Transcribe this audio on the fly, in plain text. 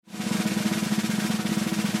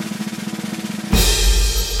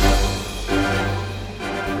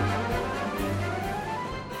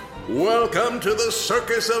welcome to the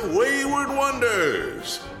Circus of Wayward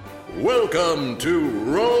Wonders. Welcome to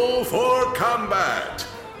Roll for Combat,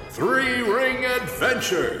 Three-Ring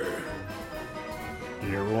Adventure.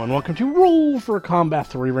 Hey everyone, welcome to Roll for Combat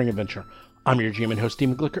 3-Ring Adventure. I'm your GM and host,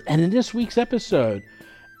 Stephen Glicker, and in this week's episode,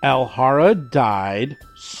 Alhara died,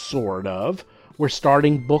 sort of. We're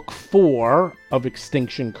starting book 4 of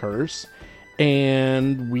Extinction Curse,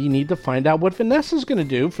 and we need to find out what Vanessa's going to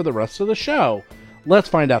do for the rest of the show. Let's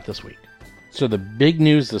find out this week. So the big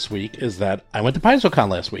news this week is that I went to PaizoCon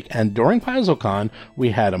last week, and during PaizoCon, we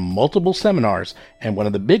had multiple seminars, and one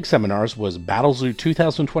of the big seminars was Battlezoo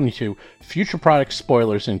 2022 Future Product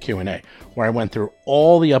Spoilers and Q&A, where I went through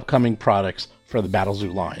all the upcoming products for the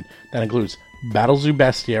Battlezoo line. That includes Battlezoo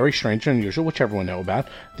Bestiary, Strange and Unusual, which everyone knows about,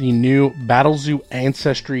 the new Battlezoo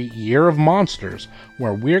Ancestry Year of Monsters,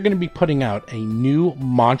 where we're going to be putting out a new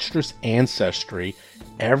monstrous ancestry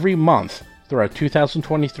every month throughout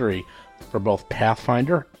 2023 for both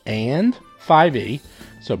Pathfinder and 5e,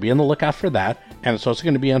 so be on the lookout for that. And it's also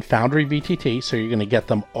going to be on Foundry VTT, so you're going to get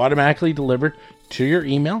them automatically delivered to your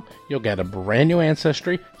email. You'll get a brand new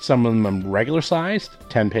ancestry, some of them regular sized,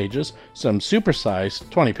 10 pages, some super sized,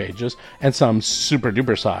 20 pages, and some super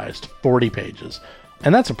duper sized, 40 pages.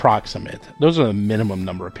 And that's approximate. Those are the minimum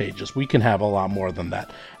number of pages. We can have a lot more than that.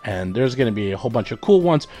 And there's going to be a whole bunch of cool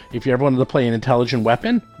ones. If you ever wanted to play an intelligent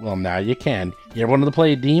weapon, well, now you can. You ever wanted to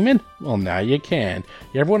play a demon? Well, now you can.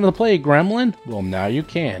 You ever wanted to play a gremlin? Well, now you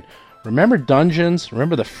can. Remember Dungeons?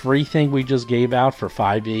 Remember the free thing we just gave out for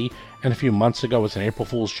 5e? And a few months ago was an April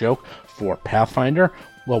Fool's joke for Pathfinder?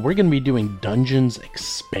 Well, we're going to be doing Dungeons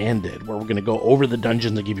Expanded, where we're going to go over the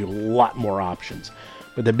dungeons and give you a lot more options.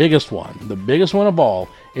 But the biggest one of all,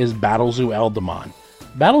 is Battlezoo Eldamon.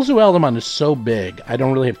 Battlezoo Eldamon is so big, I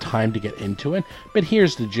don't really have time to get into it, but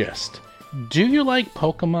here's the gist. Do you like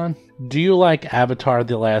Pokemon? Do you like Avatar: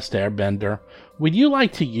 The Last Airbender? Would you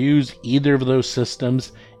like to use either of those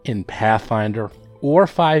systems in Pathfinder, or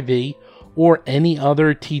 5e, or any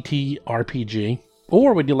other TTRPG?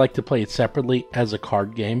 Or would you like to play it separately as a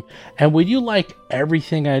card game? And would you like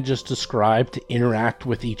everything I just described to interact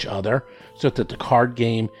with each other, so that the card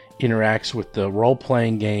game interacts with the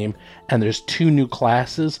role-playing game, and there's 2 new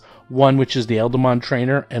classes, one which is the Eldamon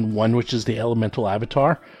Trainer and one which is the Elemental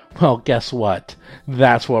Avatar? Well, guess what?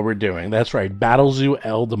 That's what we're doing. That's right, Battlezoo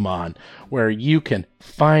Eldamon, where you can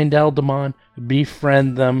find Eldamon,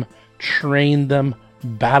 befriend them, train them,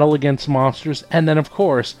 battle against monsters, and then, of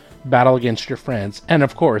course, battle against your friends, and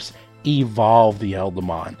of course, evolve the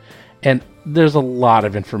Eldamon. And there's a lot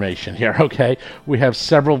of information here, okay? We have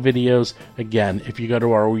several videos. Again, if you go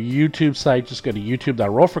to our YouTube site, just go to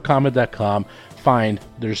youtube.rollforcombat.com,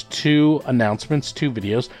 there's 2 announcements, 2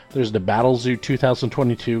 videos. There's the Battlezoo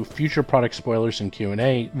 2022 Future Product Spoilers and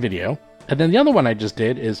Q&A video. And then the other one I just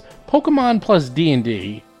did is Pokemon plus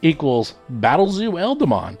D&D equals Battlezoo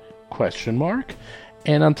Eldamon, ?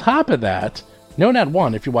 And on top of that,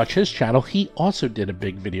 NoNat1, if you watch his channel, he also did a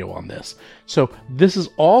big video on this. So this is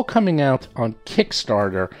all coming out on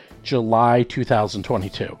Kickstarter July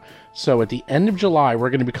 2022. So at the end of July, we're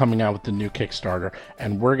going to be coming out with the new Kickstarter,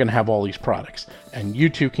 and we're going to have all these products, and you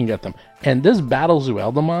too can get them. And this Battlezoo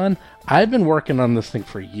Eldamon, I've been working on this thing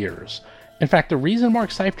for years. In fact, the reason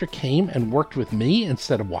Mark Seifter came and worked with me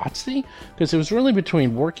instead of WotC, because it was really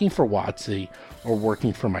between working for WotC or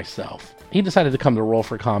working for myself. He decided to come to Roll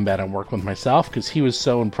for Combat and work with myself because he was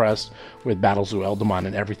so impressed with Battlezoo Eldamon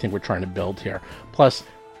and everything we're trying to build here. Plus,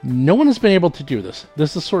 no one has been able to do this.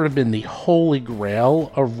 This has sort of been the holy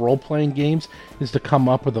grail of role-playing games, is to come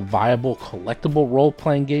up with a viable collectible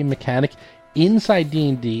role-playing game mechanic inside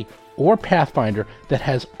D&D or Pathfinder that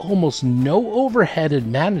has almost no overheaded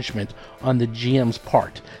management on the GM's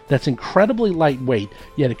part. That's incredibly lightweight,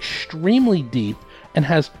 yet extremely deep, and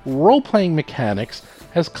has role-playing mechanics,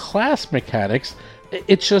 has class mechanics.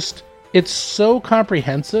 It's so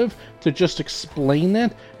comprehensive, to just explain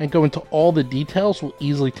that and go into all the details will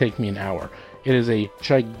easily take me an hour. It is a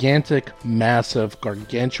gigantic, massive,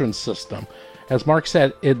 gargantuan system. As Mark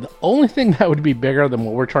said, the only thing that would be bigger than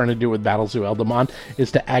what we're trying to do with Battlezoo Eldamon is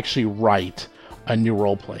to actually write a new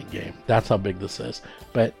role-playing game. That's how big this is.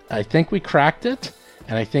 But I think we cracked it,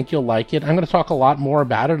 and I think you'll like it. I'm going to talk a lot more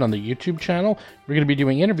about it on the YouTube channel. We're going to be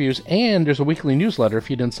doing interviews, and there's a weekly newsletter. If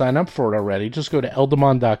you didn't sign up for it already, just go to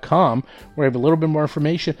eldamon.com, where I have a little bit more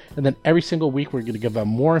information, and then every single week we're going to give out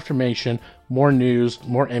more information, more news,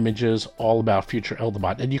 more images, all about future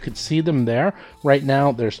Eldamon. And you can see them there. Right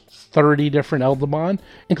now, there's 30 different Eldamon,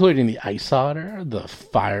 including the Ice Otter, the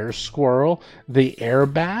Fire Squirrel, the Air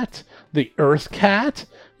Bat, the Earth Cat.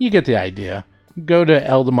 You get the idea. Go to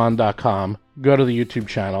eldamon.com, go to the YouTube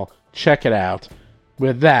channel, check it out.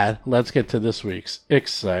 With that, let's get to this week's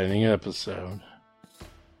exciting episode.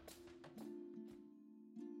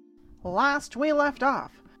 Last we left off,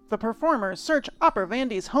 the performers search Opera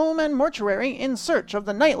Vandy's home and mortuary in search of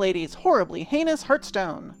the Night Lady's horribly heinous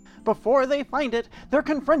heartstone. Before they find it, they're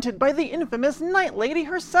confronted by the infamous Night Lady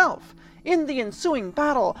herself. In the ensuing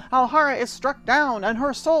battle, Alhara is struck down and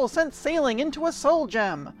her soul sent sailing into a soul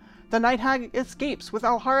gem. The Night Hag escapes with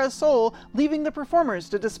Alhara's soul, leaving the performers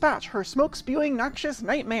to dispatch her smoke-spewing noxious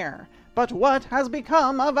nightmare. But what has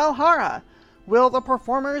become of Alhara? Will the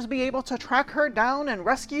performers be able to track her down and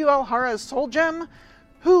rescue Alhara's soul gem?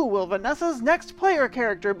 Who will Vanessa's next player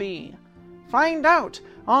character be? Find out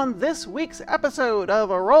on this week's episode of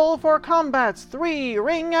A Roll for Combat's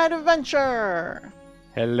 3-Ring Adventure!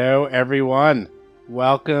 Hello, everyone.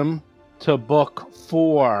 Welcome to Book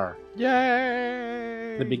 4.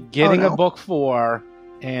 Yay! The beginning of Book 4.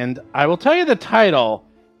 And I will tell you the title.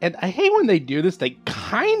 And I hate when they do this. They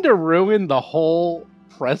kind of ruin the whole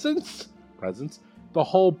the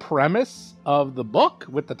whole premise of the book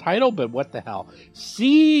with the title, but what the hell?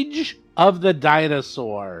 Siege of the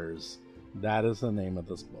Dinosaurs. That is the name of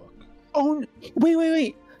this book. Oh,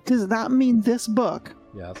 wait. Does that mean this book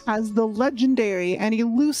Yes. has the legendary and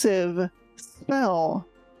elusive spell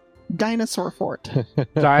Dinosaur Fort?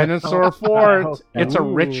 Dinosaur Fort. It's a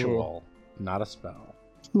Ooh. ritual, not a spell.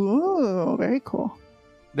 Ooh, very cool.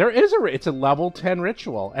 There is it's a level 10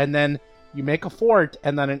 ritual, and then you make a fort,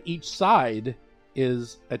 and then on each side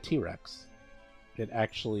is a T-Rex. It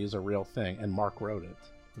actually is a real thing, and Mark wrote it.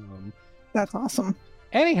 That's awesome.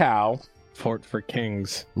 Anyhow, Fort for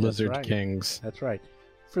Kings. That's Lizard right. Kings. that's right.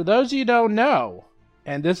 For those of you who don't know,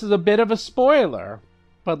 and this is a bit of a spoiler,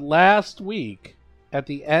 but last week, at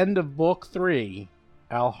the end of Book 3,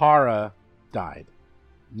 Alhara died.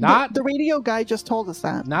 Not The radio guy just told us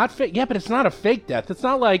that. Not fake. Yeah, but it's not a fake death. It's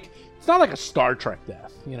not like a Star Trek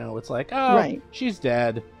death. You know, it's like, oh, Right. she's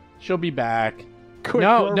dead. She'll be back. Quick,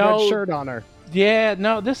 No, throw a no. red shirt on her. Yeah,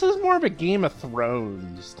 no, this is more of a Game of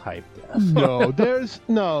Thrones type death.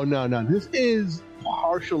 No, no. This is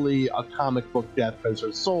partially a comic book death because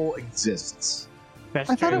her soul exists. I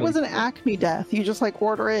thought it was an Acme death. You just like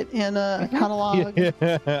order it in a catalog.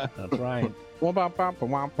 That's right.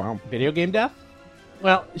 Womp. Video game death?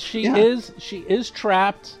 Well, she Yeah. is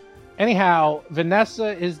trapped. Anyhow,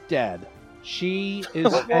 Vanessa is dead. She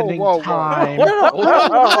is spending time.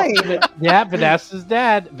 Why? Yeah, Vanessa's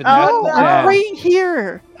dead. Vanessa's Oh, dead. I'm right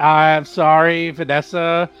here. I'm sorry,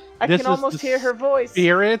 Vanessa. I This can is almost the hear her voice.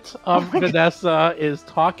 Spirit of Oh my God. Vanessa is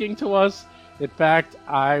talking to us. In fact,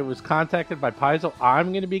 I was contacted by Paizo.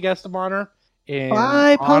 I'm going to be guest of honor in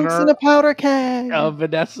Bye, punks honor in a powder keg. of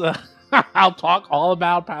Vanessa. I'll talk all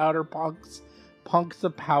about powder, punks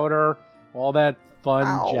of powder, all that fun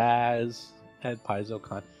Ow. jazz at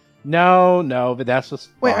PaizoCon. No, Vanessa's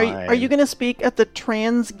fine. Wait, are you going to speak at the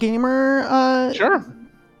Trans Gamer Sure.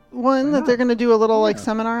 one Why that they're going to do a little like Yeah.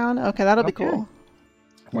 seminar on? Okay, that'll be Okay. cool.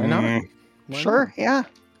 Why not? Why Sure, yeah.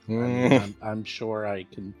 not? I'm sure I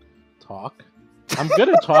can talk. I'm good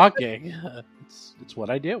at talking. It's what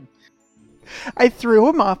I do. I threw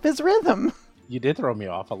him off his rhythm. You did throw me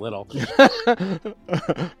off a little.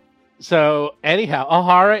 So, anyhow,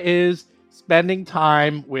 Alhara is spending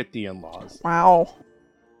time with the in-laws. Wow.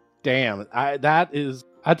 Damn, I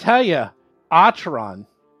tell you, Acheron,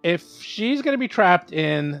 if she's going to be trapped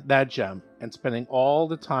in that gem and spending all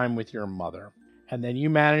the time with your mother, and then you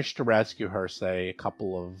manage to rescue her, say, a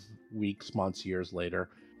couple of weeks, months, years later,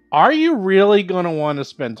 are you really going to want to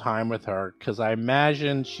spend time with her? Because I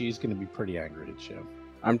imagine she's going to be pretty angry at you.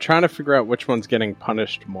 I'm trying to figure out which one's getting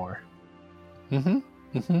punished more.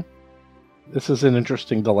 This is an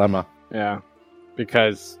interesting dilemma. Yeah.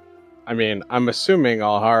 Because, I mean, I'm assuming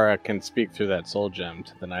Alhara can speak through that soul gem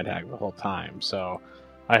to the Night Hag the whole time, so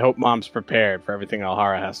I hope Mom's prepared for everything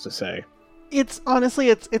Alhara has to say. It's honestly,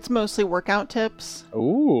 it's mostly workout tips.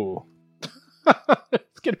 Ooh.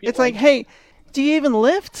 It's gonna be It's like, hey, do you even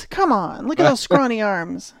lift? Come on, look at those scrawny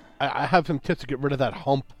arms. I have some tips to get rid of that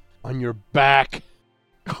hump on your back.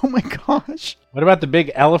 Oh my gosh. What about the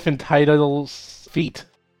big elephantitis feet?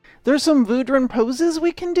 There's some Voudron poses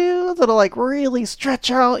we can do that'll like really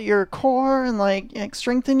stretch out your core and like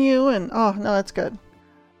strengthen you. And oh no, that's good.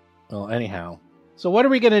 Well, anyhow. So what are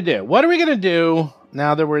we going to do? What are we going to do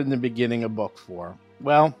now that we're in the beginning of book 4?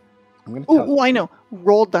 Well, I'm going to tell you. Oh, I know.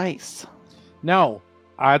 Roll dice. No,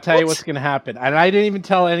 I'll tell you What? what's going to happen. And I didn't even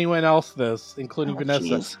tell anyone else this, including Oh, Vanessa.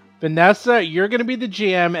 jeez. Vanessa, you're going to be the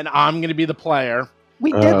GM and I'm going to be the player.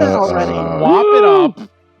 We did that already. Swap it up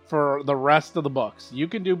for the rest of the books. You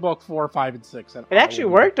can do book 4, 5, and 6. And It actually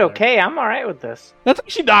worked okay. I'm all right with this. That's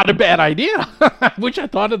actually not a bad idea. I wish I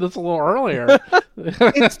thought of this a little earlier.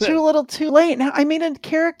 It's too little too late. Now I made a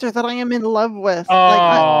character that I am in love with.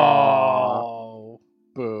 Oh,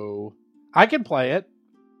 boo. I can play it.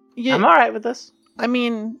 I'm all right with this. I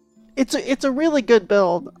mean, it's a really good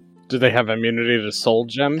build. Do they have immunity to soul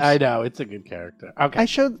gems? I know, it's a good character. Okay. I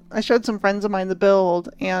showed some friends of mine the build,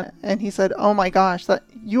 and he said, "Oh my gosh, that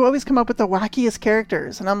you always come up with the wackiest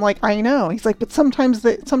characters." And I'm like, "I know." He's like, "But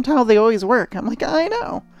somehow they always work." I'm like, "I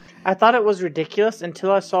know." I thought it was ridiculous until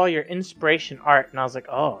I saw your inspiration art, and I was like,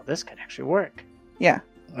 "Oh, this could actually work." Yeah.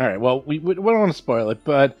 All right. Well, we don't want to spoil it,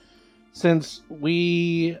 but since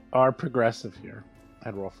we are progressive here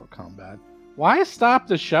at Roll for Combat, why stop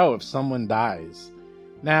the show if someone dies?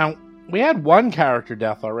 Now, we had one character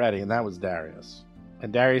death already, and that was Darius.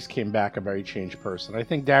 And Darius came back a very changed person. I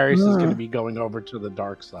think Darius is going to be going over to the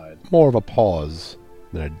dark side. More of a pause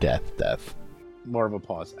than a death. More of a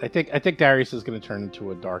pause. I think Darius is going to turn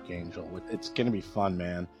into a dark angel. It's going to be fun,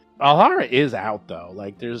 man. Alhara is out though.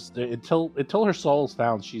 Like until her soul's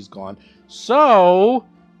found, she's gone. So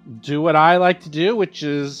do what I like to do, which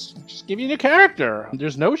is just give you a new character.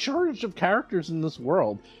 There's no shortage of characters in this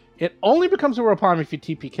world. It only becomes a real problem if you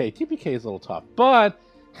TPK. TPK is a little tough, but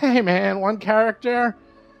hey, man, one character,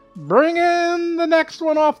 bring in the next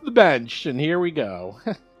one off the bench, and here we go.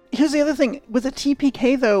 Here's the other thing. With a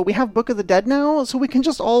TPK, though, we have Book of the Dead now, so we can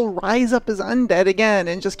just all rise up as undead again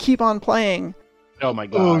and just keep on playing. Oh my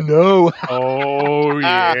god. Oh no. Oh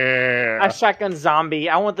yeah. I shotgun zombie.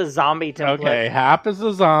 I want the zombie template. Okay, Hap is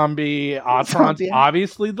a zombie. Atron's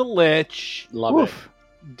obviously the Lich. Love Oof.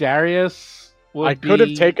 Darius I could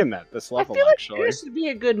have taken that this I level, feel like actually. this would be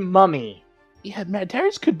a good mummy. Yeah, man,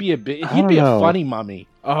 Darius could be he'd don't be a know. funny mummy,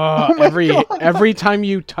 Oh my God. Every time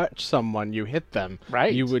you touch someone, you hit them.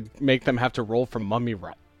 right? You would make them have to roll for mummy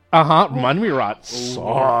rot. Mummy rot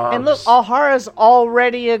sucks. And look, Alhara's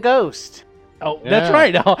already a ghost. Oh, Yeah. that's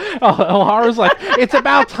right. Alhara's like, it's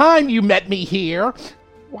about time you met me here.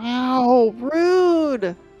 Wow,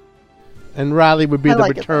 rude. And Riley would be I the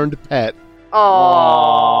like it, returned pet.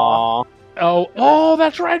 Aww. Oh,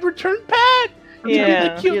 that's right. Return pet.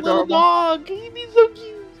 Yeah, the cute he's little adorable. dog. He'd be so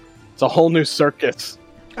cute. It's a whole new circus.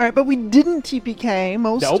 All right, but we didn't TPK.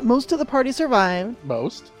 Nope. Most of the party survived.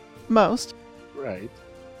 Most. Most. Right.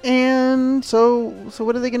 And so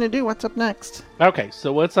what are they going to do? What's up next? Okay,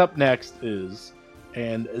 so what's up next is,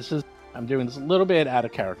 and I'm doing this a little bit out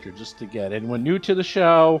of character just to get anyone new to the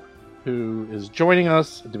show who is joining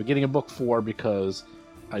us at the beginning of book 4, because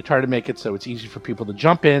I try to make it so it's easy for people to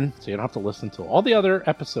jump in, so you don't have to listen to all the other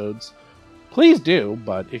episodes. Please do,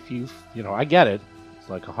 but if I get it. It's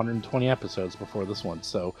like 120 episodes before this one,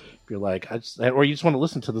 so if you're like, or you just want to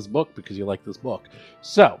listen to this book because you like this book.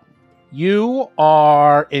 So, you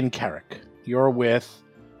are in Carrick. You're with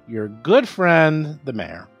your good friend, the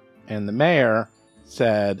mayor. And the mayor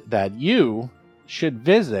said that you should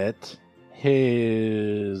visit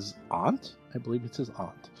his aunt. I believe it's his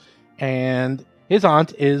aunt. And his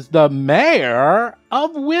aunt is the mayor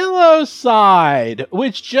of Willowside,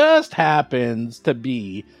 which just happens to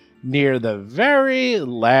be near the very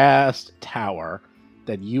last tower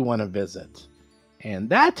that you want to visit. And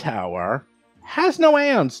that tower has no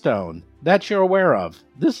Aeon Stone that you're aware of.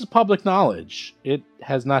 This is public knowledge. It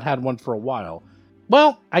has not had one for a while.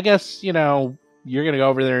 Well, I guess, you're going to go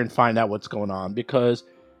over there and find out what's going on, because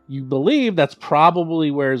you believe that's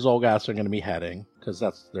probably where Zolgas are going to be heading, because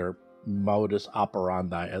that's their modus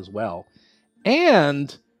operandi as well.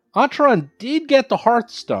 And Atron did get the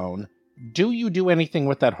Hearthstone. Do you do anything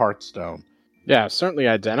with that Hearthstone? Yeah, certainly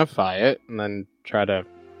identify it and then try to,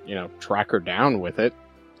 track her down with it.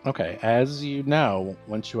 Okay, as you know,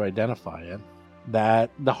 once you identify it, that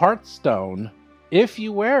the Hearthstone, if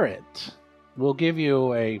you wear it, will give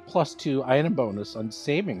you a +2 item bonus on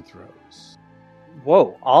saving throws.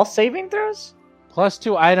 Whoa, all saving throws?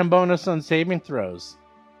 +2 item bonus on saving throws.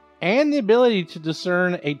 And the ability to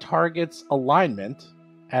discern a target's alignment,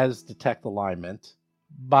 as detect alignment,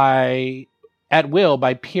 at will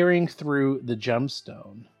by peering through the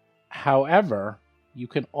gemstone. However, you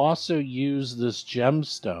can also use this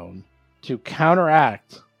gemstone to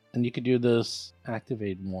counteract, and you can do this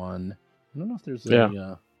activate 1. I don't know if there's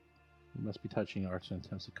you must be touching arts and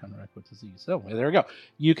attempts to counteract with disease. Oh, there we go.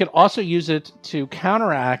 You can also use it to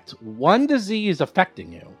counteract 1 disease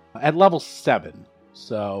affecting you at level 7.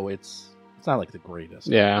 So it's not like the greatest.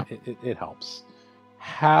 Yeah. It helps.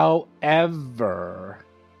 However,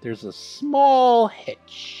 there's a small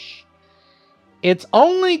hitch. It's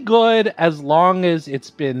only good as long as it's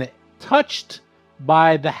been touched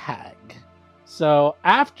by the hag. So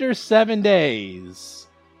after 7 days,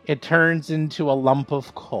 it turns into a lump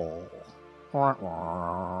of coal.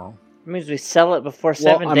 It means we sell it before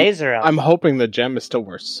 7 days are out. I'm hoping the gem is still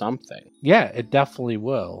worth something. Yeah, it definitely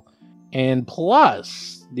will. And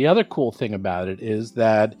plus, the other cool thing about it is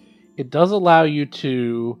that it does allow you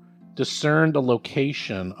to discern the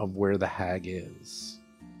location of where the hag is.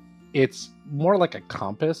 It's more like a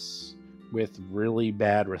compass with really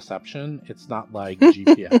bad reception. It's not like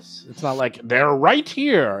GPS. It's not like, they're right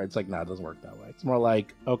here. It's like, no, it doesn't work that way. It's more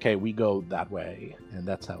like, okay, we go that way, and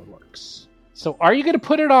that's how it works. So are you going to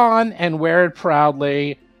put it on and wear it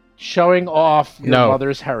proudly, showing off your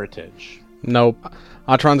mother's heritage? Nope.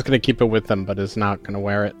 Atron's going to keep it with him, but is not going to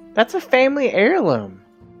wear it. That's a family heirloom.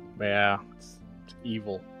 Yeah, it's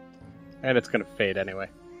evil. And it's going to fade anyway.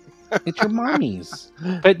 It's your mommy's.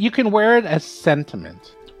 But you can wear it as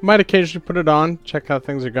sentiment. Might occasionally put it on, check how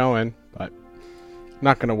things are going, but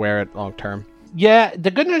not going to wear it long term. Yeah, the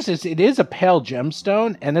good news is it is a pale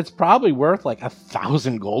gemstone, and it's probably worth like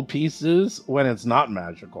 1,000 gold pieces when it's not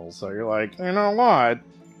magical. So you're like, you know what?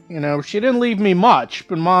 You know, she didn't leave me much,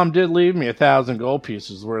 but Mom did leave me 1,000 gold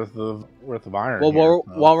pieces worth of iron. Well,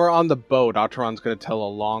 while we're on the boat, Atron's going to tell a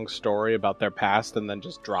long story about their past and then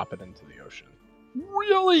just drop it into the ocean.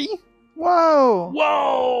 Really? Whoa!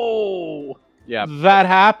 Whoa! Yeah. That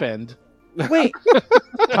happened. Wait,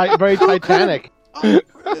 Very Titanic.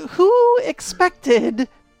 who expected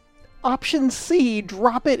option C,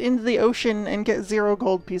 drop it into the ocean and get 0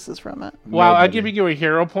 gold pieces from it? Wow, I'm Nobody. giving you a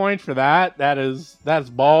hero point for that. That's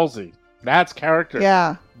ballsy. That's character.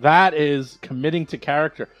 Yeah. That is committing to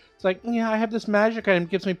character. It's like, yeah, I have this magic item. It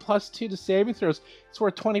gives me +2 to saving throws. It's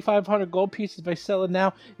worth 2,500 gold pieces. If I sell it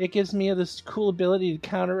now, it gives me this cool ability to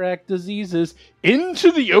counteract diseases.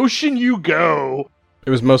 Into the ocean you go.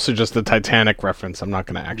 It was mostly just the Titanic reference. I'm not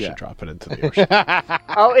going to actually drop it into the ocean.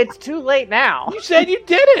 Oh, it's too late now. You said you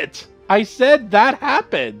did it. I said that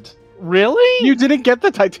happened. Really? You didn't get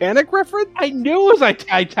the Titanic reference? I knew it was a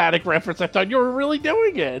Titanic reference. I thought you were really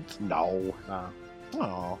doing it. No.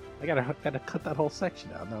 Oh, I gotta cut that whole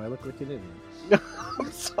section out. Now I look like an idiot. I'm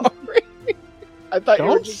sorry. I thought you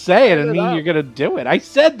were Don't just say it cutting and mean out. you're gonna do it. I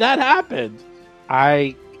said that happened.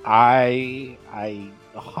 I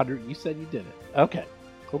 100. You said you did it. Okay,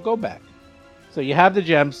 we'll go back. So you have the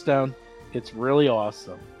gemstone. It's really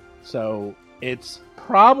awesome. So it's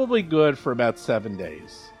probably good for about 7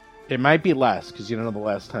 days. It might be less because you don't know the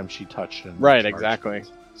last time she touched it. Right, exactly.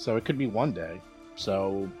 So it could be 1 day.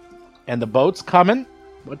 So, and the boat's coming.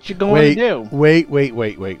 What you going to do? Wait.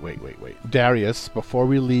 Darius, before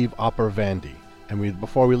we leave Upper Vandy, and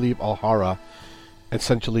before we leave Alhara,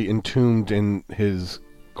 essentially entombed in his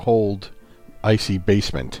cold, icy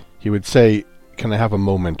basement, he would say, "Can I have a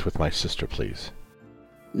moment with my sister, please?"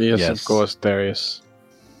 Yes, Yes. of course, Darius.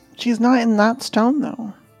 She's not in that stone,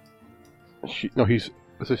 though. He's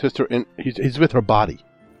with his sister, and he's with her body.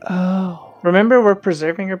 Oh. Remember, we're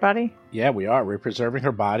preserving her body? Yeah, we are. We're preserving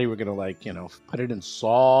her body. We're gonna put it in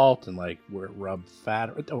salt and rub fat.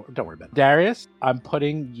 Don't worry about it. Darius, I'm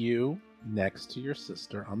putting you next to your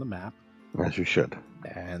sister on the map, As you should.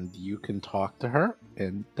 and you can talk to her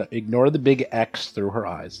and ignore the big X through her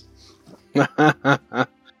eyes.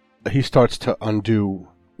 He starts to undo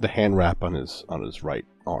the hand wrap on his right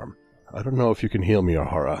arm. I don't know if you can heal me,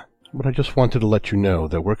 Alhara, but I just wanted to let you know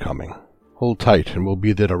that we're coming. Hold tight, and we'll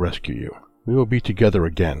be there to rescue you. We will be together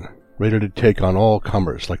again, ready to take on all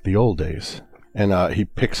comers like the old days. And he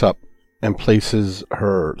picks up and places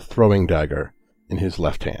her throwing dagger in his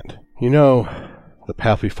left hand. You know, the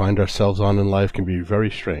path we find ourselves on in life can be very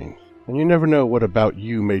strange, and you never know what about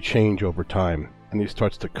you may change over time. And he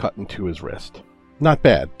starts to cut into his wrist. Not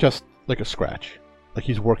bad, just like a scratch, like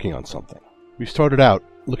he's working on something. We started out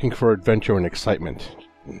looking for adventure and excitement,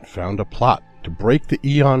 and found a plot to break the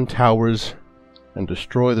Eon Towers and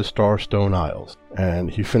destroy the Starstone Isles.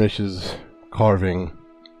 And he finishes carving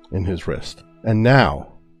in his wrist. And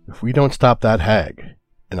now, if we don't stop that hag,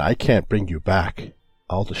 and I can't bring you back,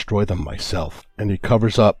 I'll destroy them myself. And he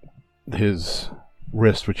covers up his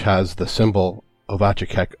wrist, which has the symbol of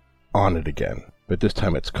Achikek on it again. But this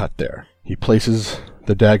time it's cut there. He places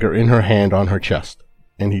the dagger in her hand on her chest,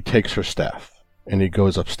 and he takes her staff, and he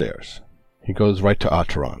goes upstairs. He goes right to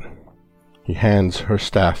Acheron. He hands her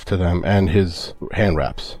staff to them and his hand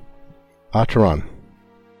wraps. Acheron,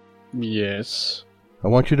 Yes. I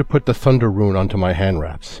want you to put the thunder rune onto my hand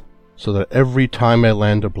wraps, so that every time I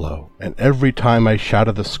land a blow, and every time I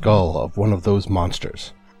shatter the skull of one of those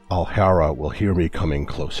monsters, Alhara will hear me coming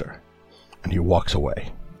closer. And he walks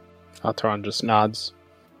away. Atron just nods.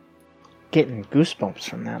 Getting goosebumps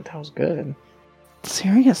from that. That was good.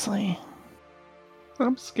 Seriously.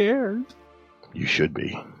 I'm scared. You should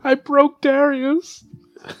be. I broke Darius.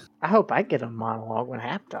 I hope I get a monologue when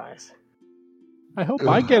Hap dies. I hope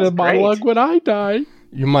I get a That's great. monologue when I die.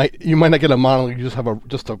 You might not get a monologue. You just have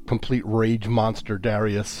a complete rage monster,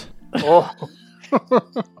 Darius. Oh,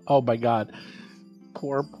 Oh my god.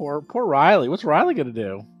 Poor Riley. What's Riley gonna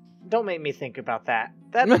do? don't make me think about that.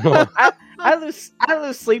 I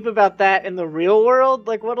lose sleep about that in the real world.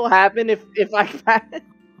 Like, what'll happen if I?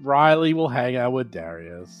 Riley will hang out with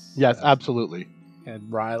Darius. Yes, absolutely.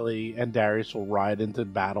 And Riley and Darius will ride into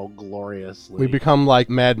battle gloriously. We become like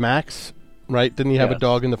Mad Max, right? Didn't he have a Yes.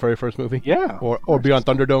 dog in the very first movie? Yeah. Or Beyond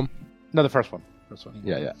Thunderdome? No, the first one.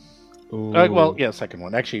 Yeah. Well, yeah, second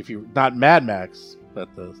one. Actually, if you not Mad Max, but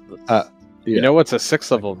the You know what's a 6th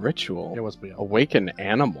level ritual? it was beyond. Awaken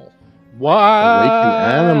animal. What?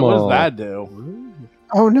 Awaken animal. What does that do?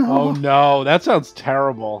 Oh no. Oh no, that sounds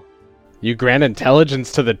terrible. You grant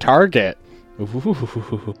intelligence to the target.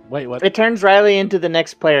 Wait, what? It turns Riley into the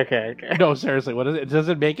next player character. No, seriously, what is it? Does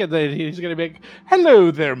it make it that he's going to make,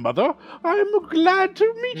 hello there, mother. I'm glad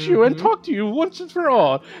to meet you and talk to you once and for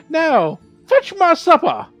all. Now, fetch my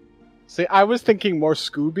supper. See, I was thinking more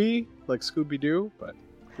Scooby, like Scooby-Doo, but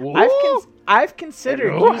I've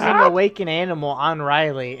considered Hello, using Hap? Awaken Animal on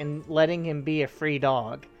Riley and letting him be a free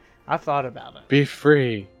dog. I've thought about it. be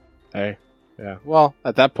free. Hey, yeah. Well,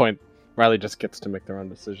 at that point, Riley just gets to make their own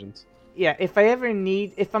decisions. Yeah, if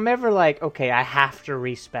I'm ever like, okay, I have to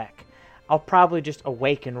respec, I'll probably just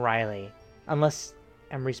awaken Riley, unless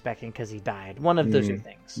I'm respecing because he died. One of those two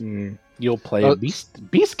things. You'll play a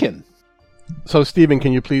Beastkin. So, Steven,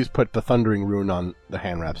 can you please put the Thundering Rune on the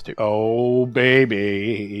hand wraps too? Oh,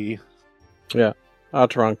 baby. Yeah,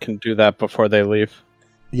 Alteron can do that before they leave.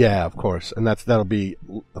 Yeah, of course. And that'll be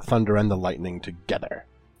the thunder and the lightning together.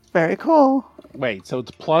 Very cool. Wait, so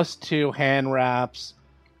it's +2 hand wraps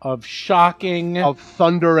of shocking. Of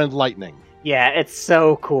thunder and lightning. Yeah, it's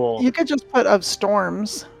so cool. You could just put of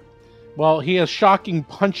storms. Well, he has shocking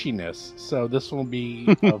punchiness, so this will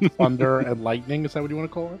be of thunder and lightning. Is that what you want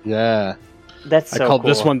to call it? Yeah, That's so I called cool.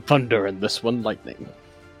 this one Thunder and this one Lightning.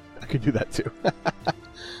 I could do that too.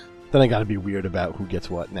 Then I gotta be weird about who gets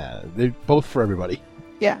what. Nah, they're both for everybody.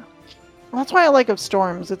 Yeah. Well, that's why I like of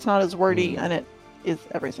storms. It's not as wordy and it is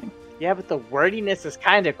everything. Yeah, but the wordiness is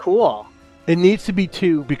kind of cool. It needs to be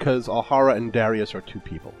 2 because Alhara and Darius are 2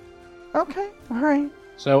 people. Okay. All right.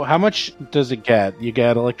 So how much does it get? You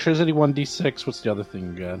get electricity 1d6. What's the other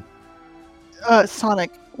thing you get?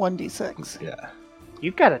 Sonic 1d6. Yeah.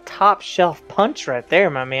 You've got a top shelf punch right there,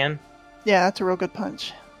 my man. Yeah, that's a real good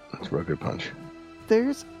punch. That's a real good punch.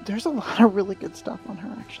 There's a lot of really good stuff on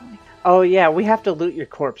her, actually. Oh yeah, we have to loot your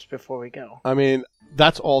corpse before we go. I mean,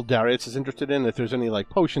 that's all Darius is interested in. If there's any like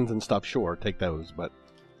potions and stuff, sure, take those. But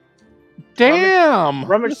Damn!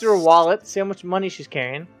 Rummage through her wallet, see how much money she's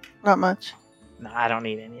carrying. Not much. No, I don't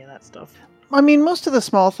need any of that stuff. I mean, most of the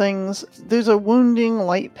small things, there's a wounding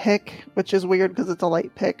light pick, which is weird because it's a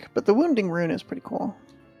light pick, but the wounding rune is pretty cool.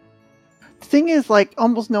 The thing is, like,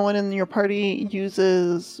 almost no one in your party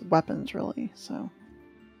uses weapons, really, so.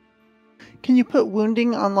 Can you put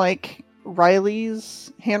wounding on, like,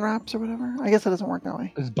 Riley's hand wraps or whatever? I guess it doesn't work that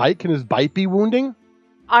way. can his bite be wounding?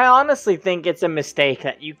 I honestly think it's a mistake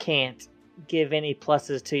that you can't give any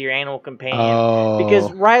pluses to your animal companion. Oh.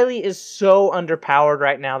 Because Riley is so underpowered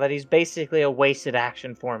right now that he's basically a wasted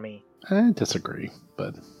action for me. I disagree,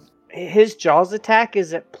 but His Jaws attack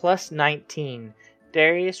is at +19.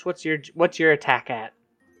 Darius, what's your attack at?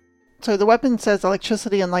 So the weapon says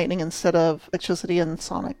electricity and lightning instead of electricity and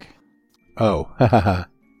sonic. Oh.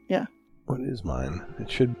 Yeah. What is mine? It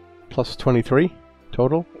should plus 23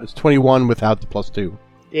 total. It's 21 without the +2.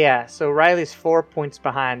 Yeah, so Riley's 4 points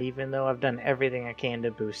behind, even though I've done everything I can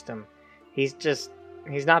to boost him. He's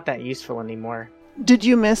not that useful anymore. Did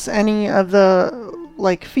you miss any of the,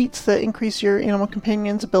 like, feats that increase your animal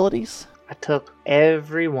companion's abilities? I took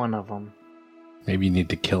every one of them. maybe you need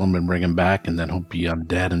to kill him and bring him back, and then he'll be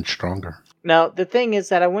undead and stronger. Now, the thing is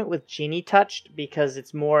that I went with Genie Touched because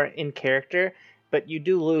it's more in character, but you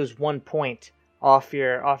do lose 1 point off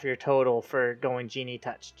your total for going Genie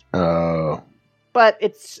Touched. Oh. But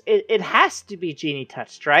it has to be Genie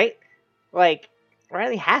Touched, right? Like,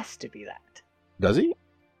 Riley has to be that. Does he?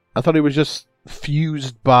 I thought he was just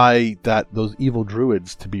fused by those evil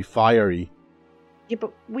druids to be fiery. Yeah,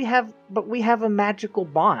 but we have a magical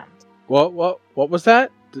bond. What was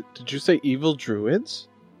that? Did you say evil druids?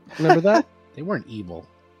 Remember that? They weren't evil.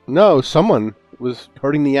 No, someone was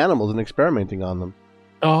hurting the animals and experimenting on them.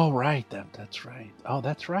 Oh, right. That's right. Oh,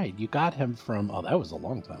 that's right. You got him from... Oh, that was a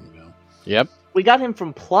long time ago. Yep. We got him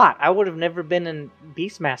from Plot. I would have never been in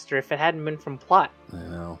Beastmaster if it hadn't been from Plot. I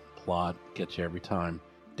know. Plot gets you every time.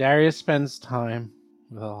 Darius spends time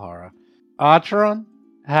with Alhara. Atron,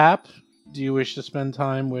 Hap, do you wish to spend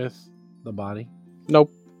time with the body?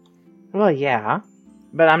 Nope. Well, yeah,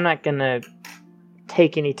 but I'm not gonna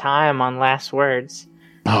take any time on last words.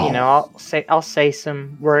 Oh. You know, I'll say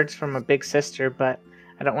some words from a big sister, but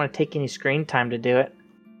I don't want to take any screen time to do it.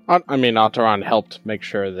 I mean, Alteron helped make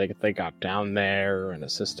sure they got down there and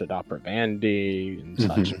assisted Opera Vandy and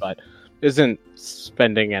such, but isn't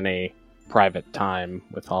spending any private time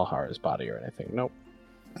with Alhara's body or anything. Nope.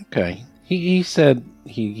 Okay. He said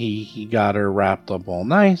he got her wrapped up all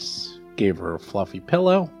nice, gave her a fluffy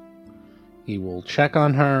pillow. He will check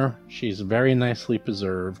on her. She's very nicely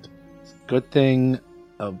preserved. It's a good thing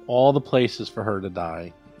of all the places for her to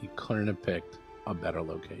die, he couldn't have picked a better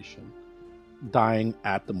location. Dying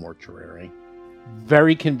at the mortuary.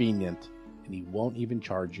 Very convenient, and he won't even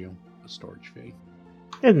charge you a storage fee.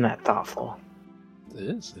 Isn't that thoughtful? It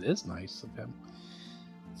is nice of him.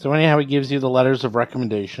 So anyhow, he gives you the letters of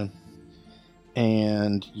recommendation,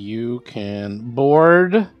 and you can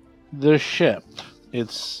board the ship.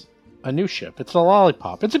 It's a new ship. It's the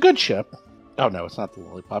Lollipop. It's a good ship. Oh no, it's not the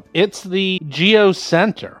Lollipop. It's the Geo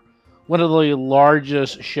Center, one of the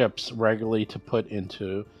largest ships regularly to put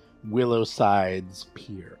into Willowside's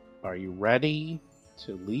pier. Are you ready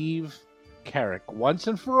to leave Carrick once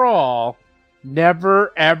and for all,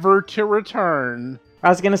 never ever to return? I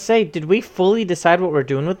was gonna say, did we fully decide what we're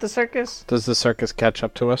doing with the circus? Does the circus catch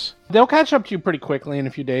up to us? They'll catch up to you pretty quickly in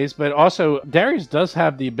a few days, but also Darius does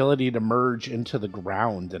have the ability to merge into the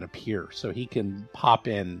ground and appear, so he can pop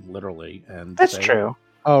in literally. And That's true.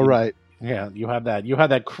 Oh, right. Yeah, you have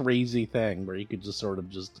that crazy thing where you could just sort of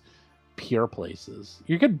just appear places.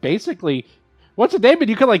 You could basically, what's it name?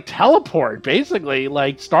 You could like teleport, basically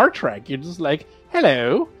like Star Trek. You're just like,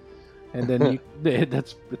 hello. And then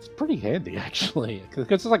it's pretty handy, actually, because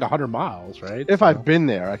it's like 100 miles, right? If I've been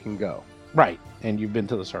there, I can go. Right, and you've been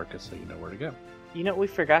to the circus, so you know where to go. You know what we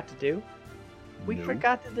forgot to do? We No.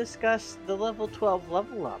 forgot to discuss the level 12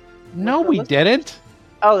 level up. No, With the we list- didn't.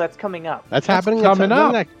 Oh, that's coming up. That's happening. coming That's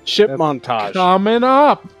up. happening Ship Yep. montage. Coming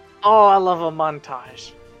up. Oh, I love a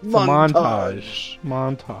montage. It's a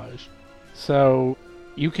montage. So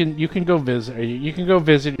you can go visit. You can go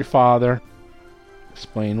visit your father.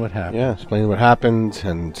 Explain what happened. Yeah, explain what happened,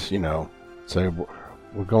 and say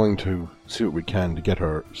we're going to see what we can to get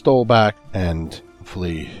her stole back, and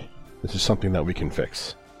hopefully this is something that we can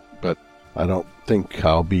fix. But I don't think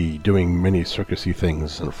I'll be doing many circusy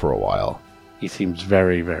things for a while. He seems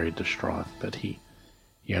very, very distraught, but he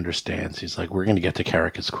understands. He's like, we're going to get to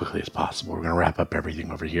Carrick as quickly as possible. We're going to wrap up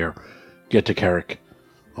everything over here. Get to Carrick.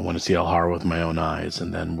 I want to see Alhara with my own eyes,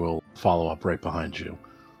 and then we'll follow up right behind you.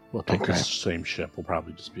 We'll take Okay. the same ship. We'll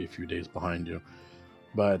probably just be a few days behind you.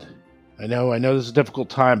 But I know this is a difficult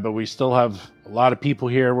time, but we still have a lot of people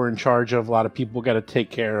here we're in charge of. A lot of people got to take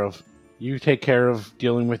care of. You take care of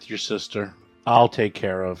dealing with your sister. I'll take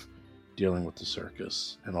care of dealing with the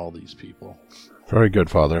circus and all these people. Very good,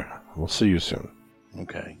 Father. We'll see you soon.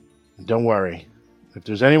 Okay. And don't worry. If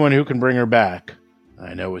there's anyone who can bring her back,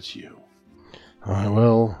 I know it's you. I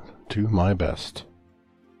will do my best.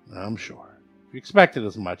 I'm sure. You expected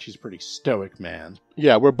as much. He's a pretty stoic man.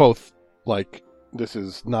 Yeah, we're both like, this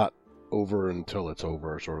is not over until it's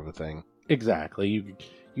over, sort of a thing. Exactly.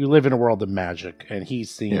 You live in a world of magic, and he's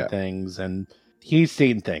seen Yeah. things, and he's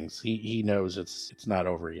seen things. He knows it's not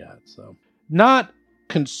over yet. So not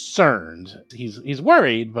concerned. He's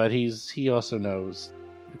worried, but he also knows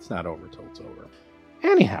it's not over till it's over.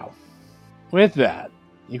 Anyhow, with that,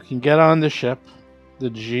 you can get on the ship, the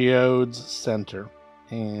Geodes Center,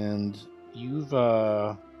 and you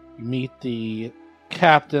meet the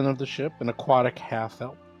captain of the ship, an aquatic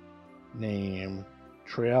half-elf named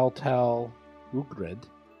Trieltel Ugrid.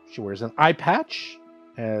 She wears an eye patch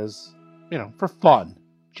as, for fun.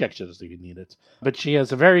 She actually doesn't even need it. But she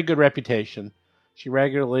has a very good reputation. She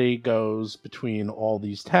regularly goes between all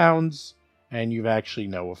these towns, and you actually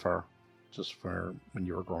know of her just for when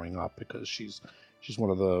you were growing up, because she's one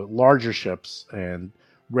of the larger ships and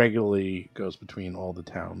regularly goes between all the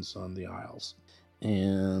towns on the Isles.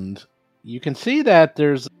 And you can see that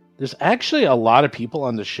there's actually a lot of people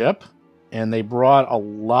on the ship, and they brought a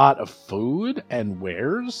lot of food and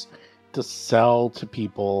wares to sell to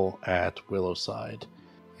people at Willowside.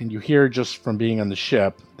 And you hear just from being on the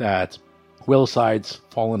ship that Willowside's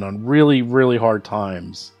fallen on really, really hard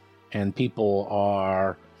times, and people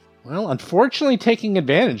are, unfortunately taking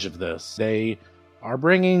advantage of this. They are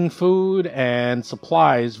bringing food and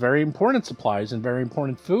supplies, very important supplies and very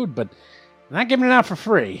important food, but not giving it out for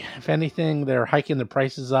free. If anything, they're hiking the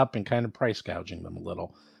prices up and kind of price gouging them a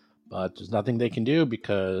little. But there's nothing they can do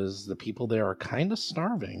because the people there are kind of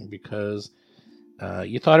starving because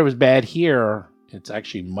you thought it was bad here. It's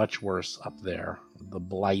actually much worse up there. The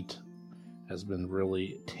blight has been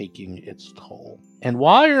really taking its toll. And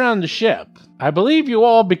while you're on the ship, I believe you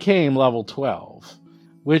all became level 12,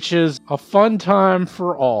 which is a fun time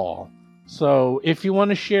for all. So if you want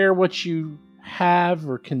to share what you have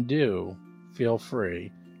or can do, feel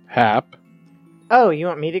free. Hap. Oh, you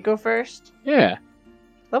want me to go first? Yeah.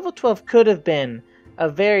 Level 12 could have been a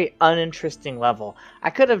very uninteresting level. I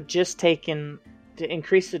could have just taken to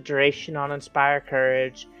increase the duration on Inspire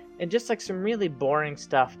Courage and just like some really boring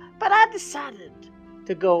stuff, but I decided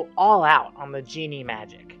to go all out on the genie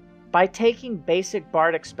magic. By taking basic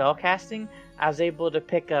bardic spellcasting, I was able to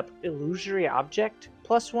pick up Illusory Object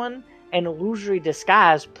 +1 and Illusory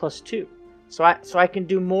Disguise +2. So I can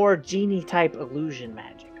do more genie type illusion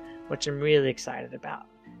magic, which I'm really excited about.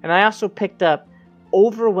 And I also picked up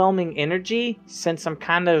Overwhelming Energy, since I'm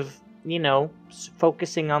kind of,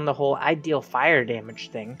 focusing on the whole ideal fire damage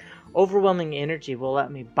thing. Overwhelming Energy will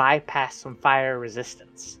let me bypass some fire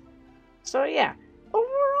resistance. So yeah,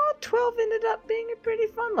 overall 12 ended up being a pretty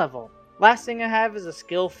fun level. Last thing I have is a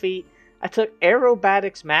skill feat. I took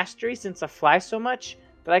Aerobatics Mastery since I fly so much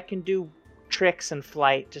that I can do tricks and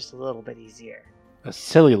flight just a little bit easier. A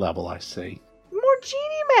silly level, I see. More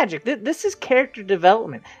genie magic. This is character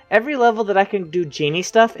development. Every level that I can do genie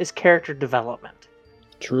stuff is character development.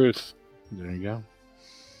 Truth. There you go.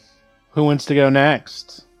 Who wants to go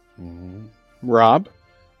next? Rob?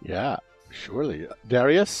 Yeah, surely.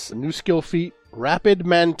 Darius, new skill feat, Rapid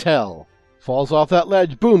Mantel. Falls off that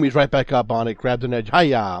ledge, boom, he's right back up on it, grabs an edge,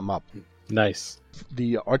 hiya, I'm up. Nice.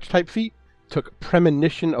 The archetype feat took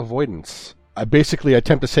Premonition Avoidance. I basically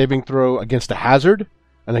attempt a saving throw against a hazard,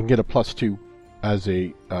 and I can get a +2 as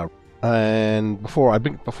a... and before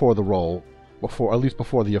the roll, at least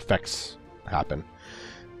before the effects happen.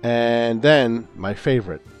 And then, my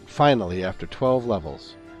favorite, finally, after 12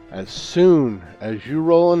 levels, as soon as you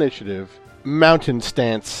roll initiative, Mountain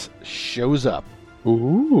Stance shows up.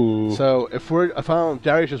 Ooh. So if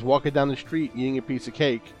Darius just walking down the street eating a piece of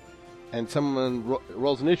cake, and someone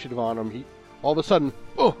rolls initiative on him, all of a sudden,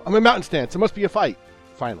 oh, I'm in Mountain Stance. It must be a fight.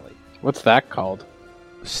 Finally. What's that called?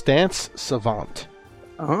 Stance Savant.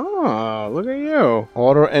 Oh, look at you.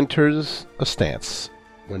 Order enters a stance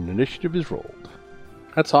when initiative is rolled.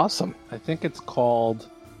 That's awesome. I think it's called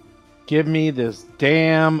Give Me This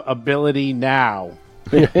Damn Ability Now.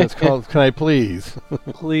 It's called Can I Please?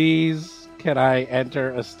 Please, can I enter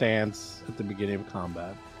a stance at the beginning of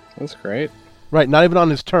combat? That's great. Right, not even on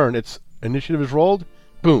his turn. It's initiative is rolled,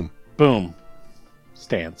 boom. Boom.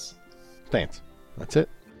 Stance. Stance. That's it.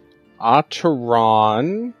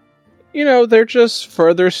 Ataran, they're just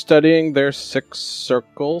further studying their 6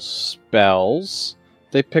 circle spells.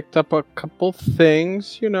 They picked up a couple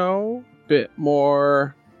things, bit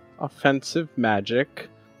more offensive magic.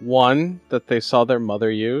 One that they saw their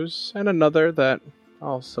mother use, and another that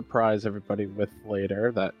I'll surprise everybody with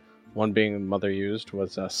later. That one being mother used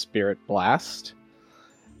was a Spirit Blast.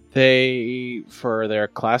 They, for their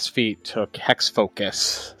class feat, took Hex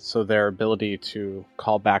Focus, so their ability to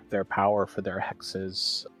call back their power for their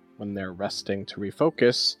hexes when they're resting to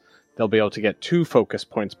refocus, they'll be able to get 2 focus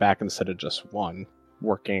points back instead of just 1,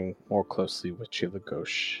 working more closely with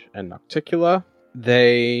Chilagosh and Nocticula.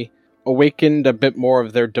 They awakened a bit more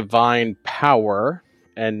of their divine power,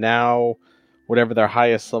 and now whatever their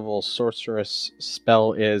highest level sorceress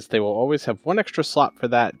spell is, they will always have 1 extra slot for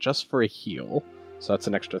that just for a heal. So that's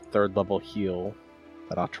an extra 3rd level heal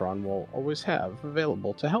that Ataran will always have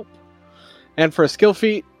available to help. And for a skill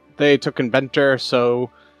feat, they took Inventor,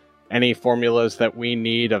 so any formulas that we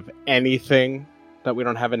need of anything that we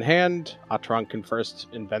don't have in hand, Ataran can first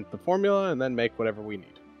invent the formula and then make whatever we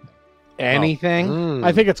need. Anything?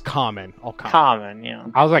 I think it's common. All Common, yeah.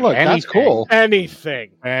 I was like, Look, anything. that's cool.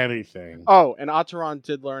 Anything! Anything. Oh, and Ataran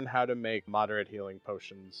did learn how to make moderate healing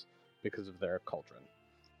potions because of their cauldron.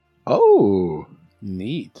 Oh.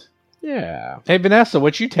 Neat. Yeah. Hey, Vanessa,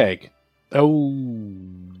 what you take? Oh,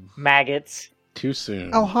 Maggots. too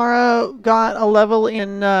soon. Alhara got a level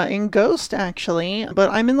in Ghost, actually, but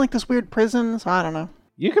I'm in like this weird prison, so I don't know.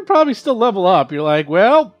 You could probably still level up. You're like,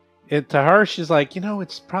 well, to her, she's like,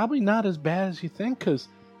 it's probably not as bad as you think, because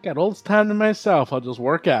got all this time to myself. I'll just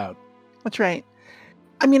work out. That's right.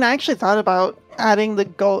 I mean, I actually thought about adding the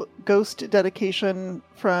Ghost dedication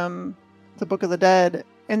from the Book of the Dead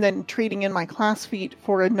and then trading in my class feat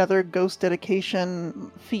for another Ghost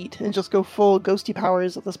dedication feat and just go full ghosty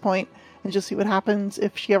powers at this point and just see what happens.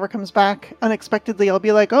 If she ever comes back unexpectedly, I'll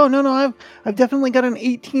be like, oh, no, I've definitely got an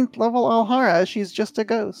 18th level Alhara. She's just a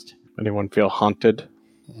ghost. Anyone feel haunted?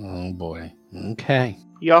 Oh boy. Okay.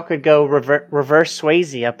 Y'all could go reverse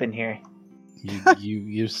Swayze up in here.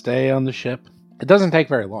 You stay on the ship. It doesn't take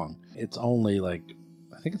very long. It's only like,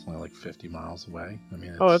 I think it's only like 50 miles away. I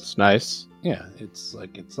mean, Oh, that's nice. yeah, it's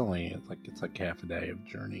like half a day of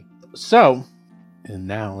journey. So, and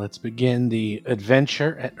now let's begin the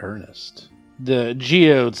adventure at Ernest. The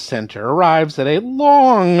Geode Center arrives at a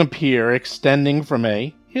long pier extending from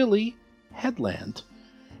a hilly headland.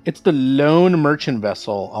 It's the lone merchant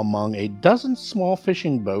vessel among a dozen small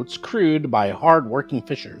fishing boats crewed by hard-working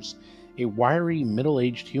fishers. A wiry,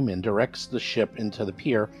 middle-aged human directs the ship into the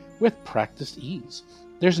pier with practiced ease.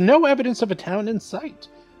 There's no evidence of a town in sight,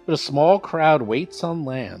 but a small crowd waits on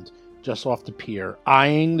land just off the pier,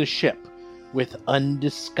 eyeing the ship with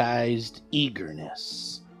undisguised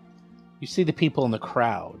eagerness. You see the people in the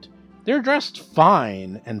crowd. They're dressed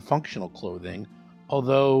fine and functional clothing,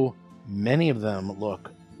 although many of them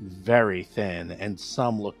look very thin and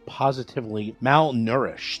some look positively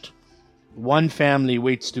malnourished. One family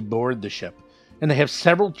waits to board the ship, and they have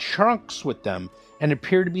several trunks with them and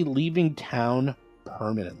appear to be leaving town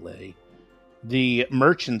permanently. The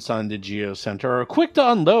merchants on the Geo Center are quick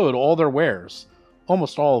to unload all their wares,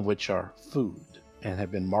 almost all of which are food, and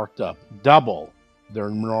have been marked up double their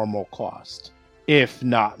normal cost, if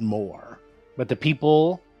not more. But the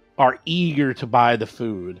people are eager to buy the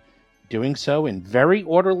food, doing so in very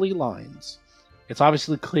orderly lines. It's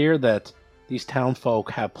obviously clear that these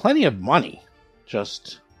townfolk have plenty of money,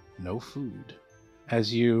 just no food.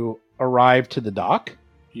 As you arrive to the dock,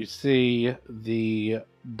 you see the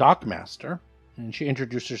dockmaster, and she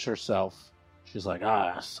introduces herself. She's like,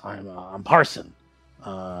 yes, I'm Parson.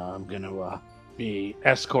 I'm going to be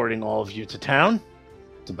escorting all of you to town.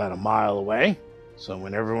 It's about a mile away, so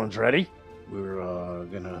when everyone's ready, we're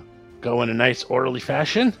going to go in a nice orderly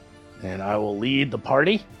fashion, and I will lead the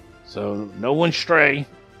party, so no one stray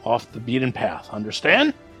off the beaten path.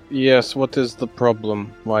 Understand? Yes, what is the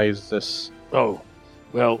problem? Why is this? Oh,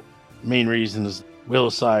 well, main reason is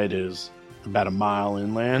Willowside is about a mile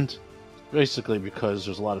inland. Basically because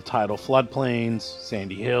there's a lot of tidal floodplains,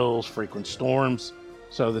 sandy hills, frequent storms.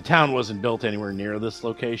 So the town wasn't built anywhere near this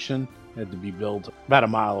location. It had to be built about a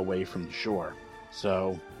mile away from the shore.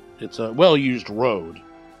 So it's a well-used road,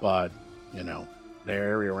 but, the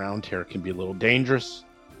area around here can be a little dangerous.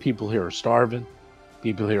 People here are starving.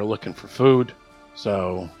 People here are looking for food.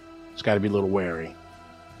 So it's got to be a little wary.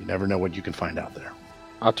 You never know what you can find out there.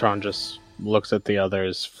 Atron just looks at the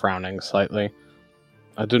others, frowning slightly.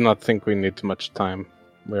 I do not think we need too much time.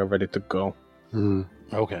 We are ready to go.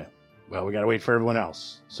 Okay. Well, we got to wait for everyone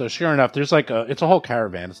else. So sure enough, there's it's a whole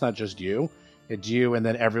caravan. It's not just you. It's you and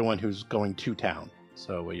then everyone who's going to town.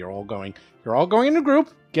 So you're all going in a group.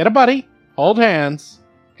 Get a buddy. Hold hands.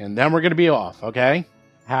 And then we're going to be off, okay?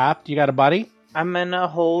 Hap, you got a buddy? I'm gonna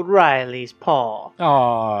hold Riley's paw.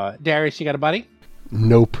 Aw, Darius, you got a buddy?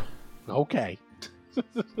 Nope. Okay.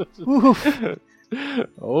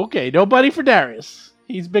 Okay, no buddy for Darius.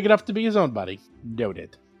 He's big enough to be his own buddy.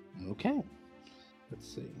 Noted. Okay.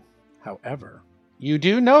 Let's see. However, you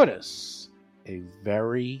do notice a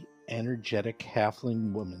very energetic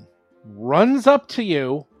halfling woman runs up to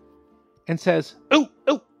you and says, Oh,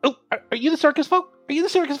 are you the circus folk? Are you the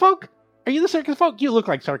circus folk? Are you the circus folk? You look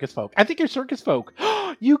like circus folk. I think you're circus folk.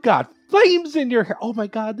 You got flames in your hair. Oh my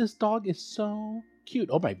god, this dog is so cute.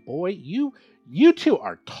 Oh my boy, you two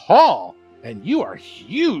are tall and you are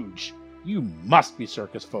huge. You must be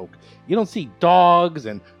circus folk. You don't see dogs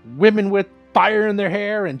and women with fire in their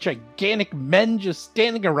hair and gigantic men just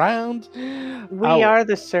standing around. We are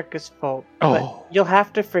the circus folk, but you'll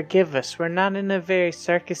have to forgive us. We're not in a very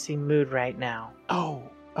circusy mood right now.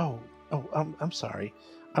 I'm sorry.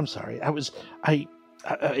 I was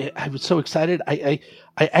so excited. I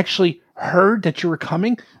actually heard that you were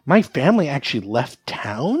coming. My family actually left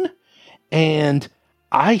town, and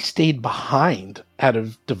I stayed behind out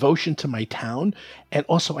of devotion to my town. And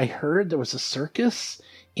also, I heard there was a circus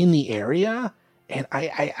in the area, and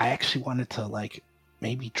I actually wanted to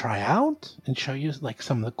maybe try out and show you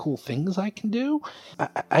some of the cool things I can do.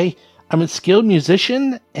 I'm a skilled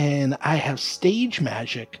musician, and I have stage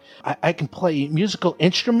magic. I can play musical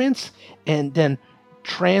instruments and then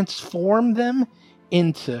transform them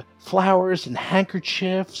into flowers and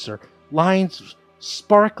handkerchiefs or lines of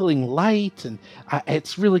sparkling light, and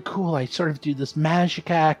it's really cool. I sort of do this magic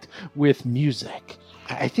act with music.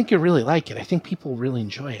 I think you'll really like it. I think people really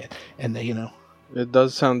enjoy it, and It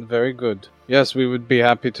does sound very good. Yes, we would be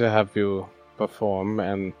happy to have you perform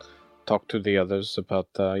and talk to the others about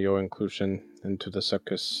your inclusion into the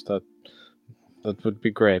circus. That would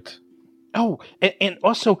be great. Oh, and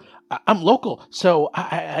also I'm local, so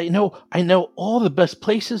I know all the best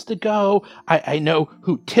places to go. I know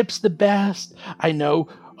who tips the best. I know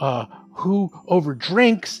who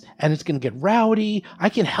overdrinks and it's going to get rowdy. I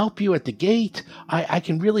can help you at the gate. I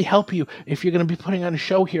can really help you if you're going to be putting on a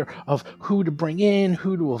show here of who to bring in,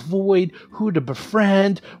 who to avoid, who to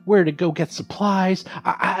befriend, where to go get supplies.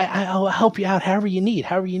 I'll help you out however you need.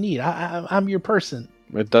 I'm your person.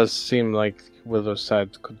 It does seem like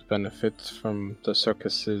Willowside could benefit from the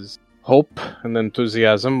circus's hope and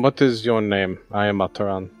enthusiasm. What is your name? I am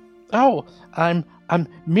Ataran. Oh, I'm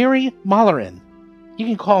Miri Malerin. You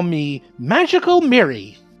can call me Magical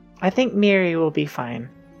Miri. I think Miri will be fine.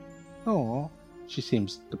 Oh, she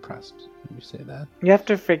seems depressed when you say that. You have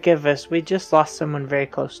to forgive us. We just lost someone very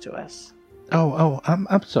close to us. Oh,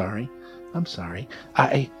 I'm sorry. I'm sorry.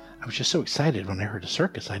 I was just so excited when I heard a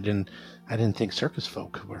circus. I didn't think circus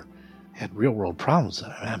folk had real world problems.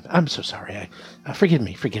 I'm so sorry. Forgive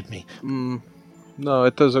me. No,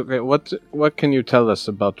 it is okay. What can you tell us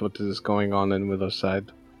about what is going on in Willowside?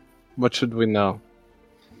 What should we know?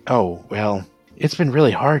 Oh, well, it's been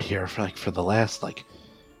really hard here for the last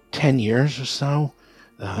 10 years or so.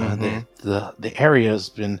 The area has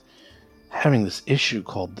been having this issue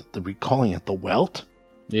called we're calling it the Welt.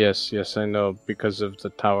 Yes, I know, because of the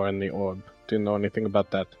tower and the orb. Do you know anything about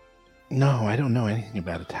that? No, I don't know anything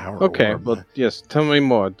about a tower. Okay, orb. well, yes, tell me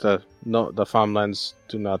more. The farmlands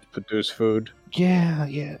do not produce food.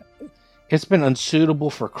 Yeah. It's been unsuitable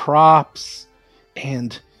for crops,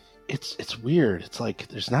 and it's weird. It's like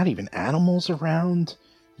there's not even animals around.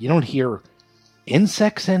 You don't hear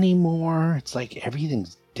insects anymore. It's like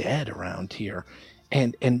everything's dead around here.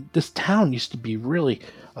 And this town used to be really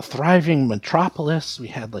a thriving metropolis. We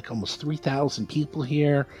had almost 3,000 people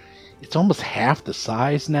here. It's almost half the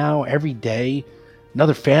size now. Every day,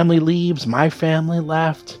 another family leaves. My family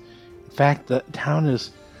left. In fact, the town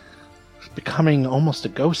is becoming almost a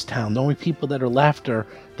ghost town. The only people that are left are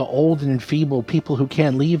the old and enfeebled people who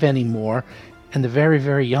can't leave anymore, and the very,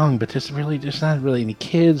 very young. But there's not really any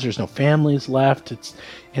kids. There's no families left.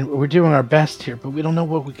 And we're doing our best here, but we don't know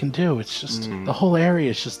what we can do. It's just the whole area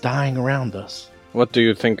is just dying around us. What do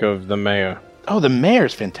you think of the mayor? Oh, the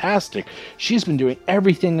mayor's fantastic. She's been doing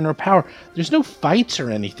everything in her power. There's no fights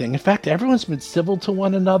or anything. In fact, everyone's been civil to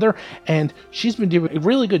one another, and she's been doing a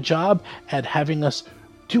really good job at having us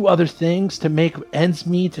do other things to make ends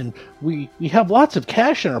meet, and we have lots of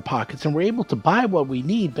cash in our pockets, and we're able to buy what we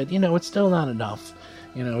need, but, it's still not enough.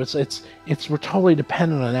 We're totally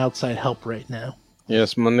dependent on outside help right now.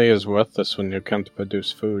 Yes, money is worthless when you can't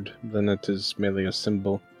produce food. Then it is merely a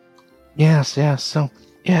symbol. Yes. So,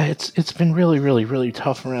 yeah, it's been really, really, really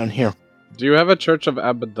tough around here. Do you have a Church of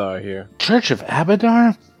Abadar here? Church of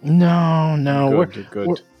Abadar? No.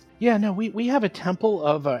 Good. We have a temple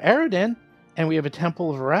of Eredin, and we have a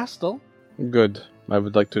temple of Erastil. Good. I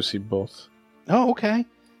would like to see both. Oh, okay.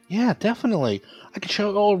 Yeah, definitely. I can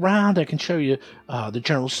show you all around. I can show you the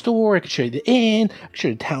general store. I can show you the inn. I can show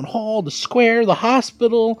you the town hall, the square, the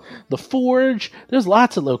hospital, the forge. There's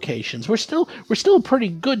lots of locations. We're still a pretty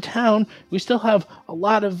good town. We still have a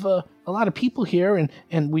lot of people here,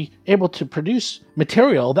 and we able to produce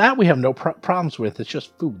material that we have no problems with. It's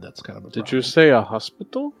just food that's kind of a problem. Did you say a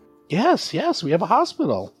hospital? Yes. We have a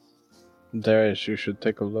hospital. Darius, you should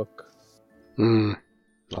take a look.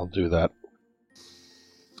 I'll do that.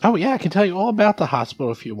 Oh, yeah, I can tell you all about the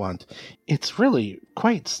hospital if you want. It's really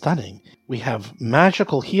quite stunning. We have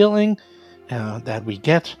magical healing that we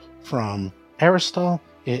get from Aristal.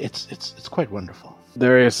 It's quite wonderful.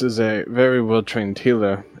 Darius is a very well-trained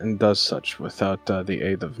healer and does such without the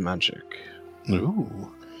aid of magic.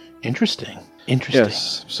 Ooh, interesting.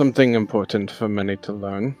 Yes, something important for many to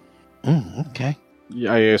learn. Okay.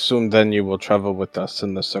 I assume then you will travel with us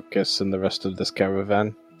in the circus and the rest of this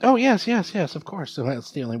caravan. Oh, yes, of course. So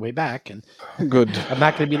that's the only way back. And good. I'm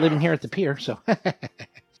not going to be living here at the pier, so.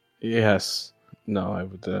 Yes. No, I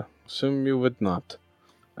would assume you would not.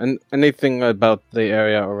 And anything about the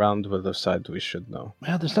area around Willowside we should know?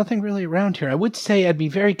 Well, there's nothing really around here. I would say I'd be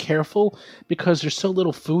very careful because there's so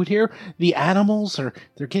little food here. The animals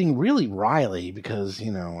they're getting really riley because,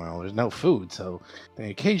 there's no food. So they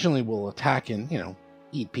occasionally will attack and,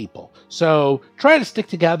 eat people. So try to stick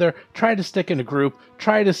together, try to stick in a group,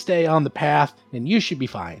 try to stay on the path, and you should be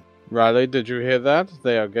fine. Riley, did you hear that?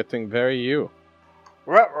 They are getting very you.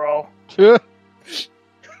 Ruh-roh.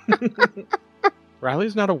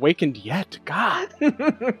 Riley's not awakened yet. God.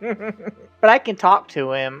 But I can talk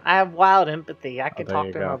to him. I have wild empathy. I can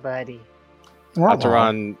talk to my buddy.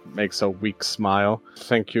 Ataran makes a weak smile.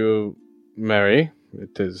 Thank you, Mary.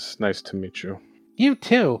 It is nice to meet you. You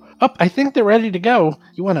too. I think they're ready to go.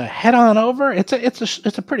 You want to head on over? It's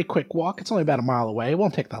a pretty quick walk. It's only about a mile away. It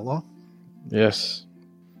won't take that long. Yes.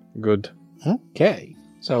 Good. Okay.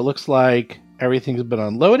 So it looks like everything's been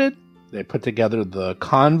unloaded. They put together the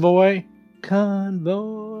convoy.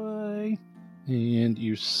 And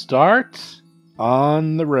you start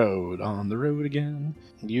on the road. On the road again.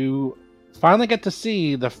 You finally get to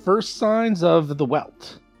see the first signs of the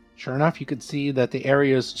Welt. Sure enough, you can see that the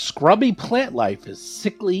area's scrubby plant life is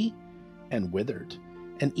sickly and withered.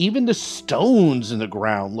 And even the stones in the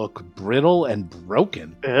ground look brittle and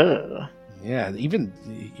broken. Ugh. Yeah, even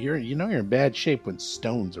you're in bad shape when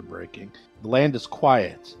stones are breaking. The land is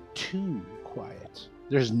quiet. Too quiet.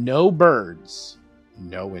 There's no birds.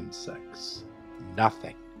 No insects.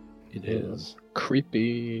 Nothing. It is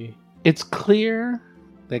creepy. It's clear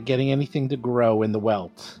that getting anything to grow in the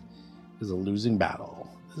Welt is a losing battle.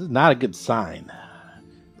 This is not a good sign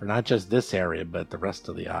for not just this area, but the rest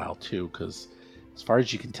of the Isle too, because as far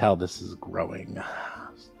as you can tell, this is growing.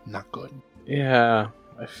 Not good. Yeah,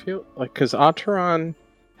 I feel like because Acheron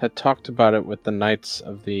had talked about it with the Knights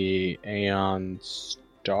of the Aeon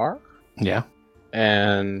Star. Yeah.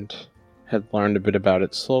 And had learned a bit about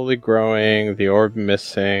it slowly growing, the orb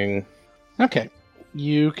missing. Okay.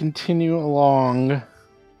 You continue along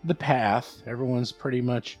the path. Everyone's pretty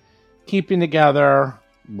much keeping together,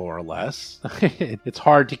 more or less. It's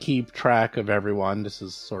hard to keep track of everyone. This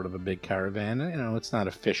is sort of a big caravan. It's not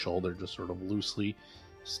official. They're just sort of loosely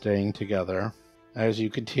staying together. As you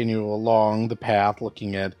continue along the path,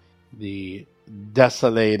 looking at the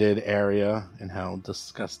desolated area and how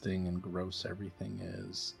disgusting and gross everything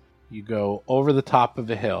is, you go over the top of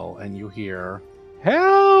a hill and you hear,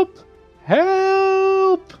 "Help!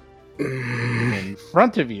 Help!" In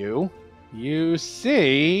front of you, you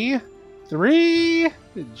see 3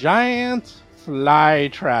 giant fly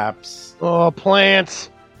traps. Oh, plants!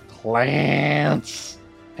 Plants!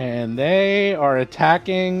 And they are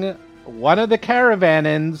attacking one of the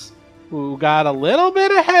caravannans who got a little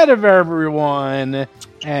bit ahead of everyone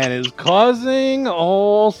and is causing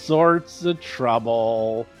all sorts of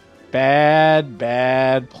trouble.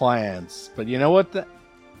 Bad plants. But you know what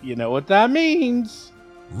that means?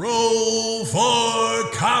 Roll for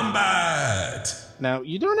combat! Now,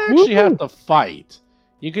 you don't actually have to fight.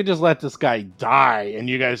 You could just let this guy die, and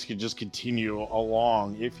you guys could just continue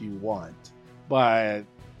along if you want. But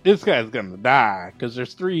this guy's gonna die, because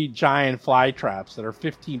there's 3 giant fly traps that are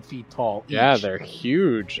 15 feet tall each. Yeah, they're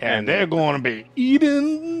huge. And they're going to be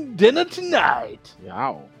eating dinner tonight.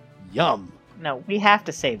 Yow. Yum. No, we have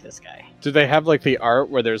to save this guy. Do they have the art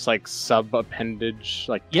where there's sub-appendage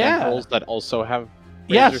tentacles that also have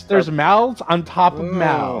Yes, there's mouths on top of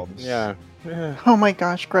mouths. Yeah. Oh my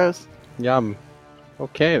gosh, gross. Yum.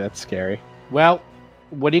 Okay, that's scary. Well,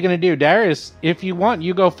 what are you going to do? Darius, if you want,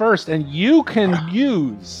 you go first, and you can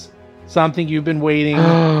use something you've been waiting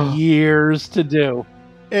years to do.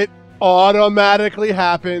 It automatically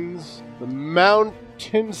happens. The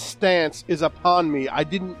mountain stance is upon me. I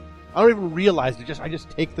don't even realize it. I just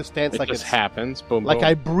take the stance It just happens. Boom, like boom.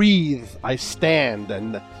 I breathe. I stand,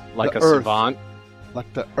 and like the a earth, savant.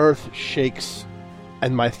 like the earth shakes,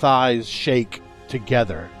 and my thighs shake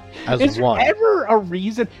together as Is one. there ever a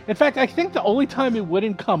reason? In fact, I think the only time it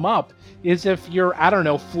wouldn't come up is if you're, I don't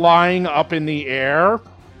know, flying up in the air.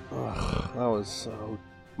 Ugh, that was so.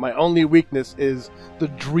 My only weakness is the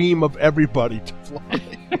dream of everybody to fly.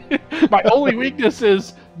 My only weakness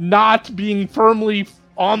is not being firmly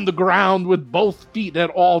on the ground with both feet at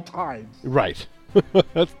all times. Right.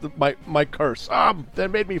 That's my curse. That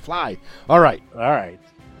made me fly. All right. All right.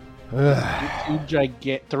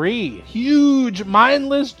 3 huge,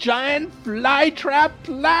 mindless, giant flytrap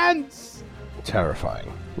plants.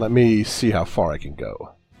 Terrifying. Let me see how far I can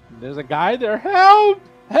go. There's a guy there. Help!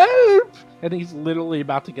 Help! And he's literally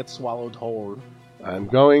about to get swallowed whole. I'm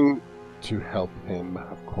going to help him,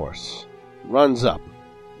 of course. Runs up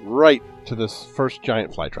right to this first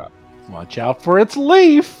giant flytrap. Watch out for its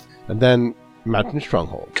leaf. And then Mountain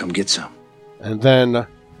Stronghold. Come get some. And then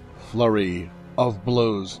flurry of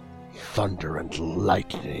blows. Thunder and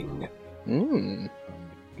lightning.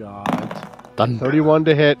 God. Thunder. 31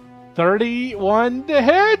 to hit. 31 to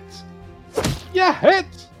hit. You hit.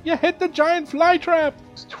 You hit the giant flytrap.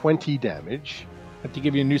 It's 20 damage. I have to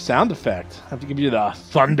give you a new sound effect. I have to give you the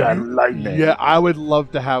thunder and lightning. Yeah, I would love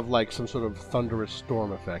to have some sort of thunderous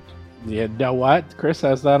storm effect. You know what? Chris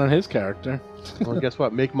has that on his character. Well, guess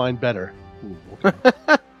what? Make mine better.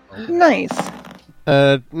 Nice.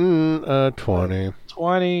 20.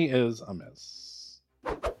 20 is a miss.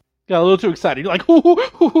 got a little too excited. You're like,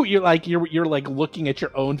 hoo. You're like looking at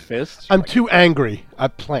your own fists. I'm too angry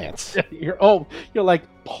at plants. You're like,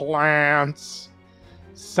 plants.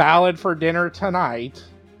 Salad for dinner tonight.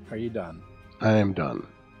 Are you done? I am done.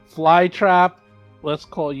 Flytrap, let's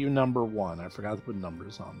call you number 1. I forgot to put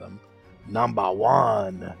numbers on them. Number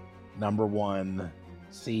 1. Number 1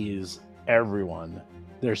 sees everyone.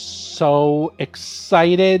 They're so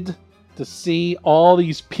excited to see all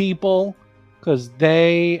these people because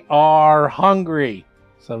they are hungry.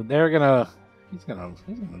 So he's gonna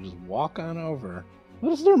just walk on over.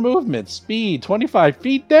 What is their movement? Speed, 25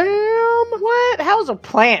 feet? Damn! What? How's a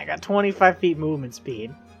plant got 25 feet movement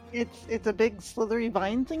speed? It's a big slithery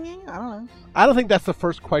vine thingy? I don't know. I don't think that's the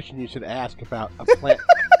first question you should ask about a plant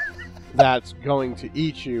that's going to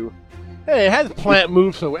eat you. Hey, how does plant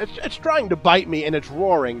move so? It's trying to bite me and it's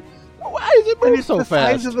roaring. Why does it move It's so the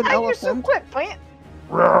fast? size of an How you so elephant. quick, plant?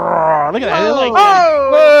 Roar, look at that. Whoa.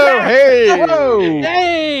 Whoa, hey! Whoa!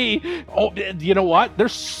 Hey! Oh, you know what? They're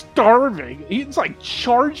starving. He's like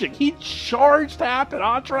charging. He charged Hap and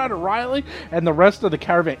Atron and Riley and the rest of the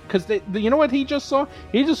caravan. Because you know what he just saw?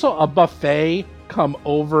 He just saw a buffet come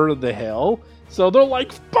over the hill. So they're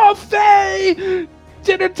like, buffet!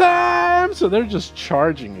 Dinner time! So they're just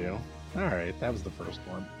charging you. All right, that was the first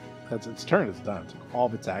one. That's its turn. It's done. It took all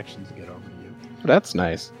of its actions to get over to you. That's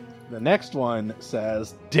nice. The next one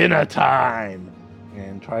says, dinner time!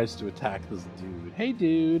 And tries to attack this dude. Hey,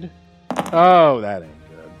 dude. Oh, that ain't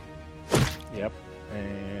good. Yep.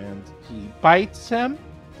 And he bites him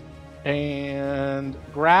and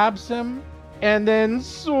grabs him and then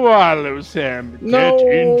swallows him. No.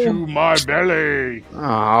 Get into my belly.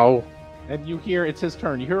 Oh. And you hear, it's his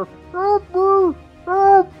turn. You hear,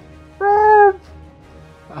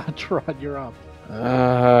 Trod, you're up.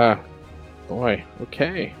 Boy,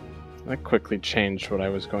 okay. That quickly changed what I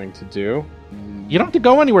was going to do. You don't have to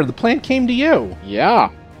go anywhere. The plant came to you. Yeah,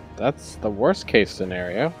 that's the worst case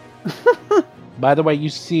scenario. By the way, you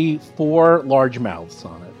see 4 large mouths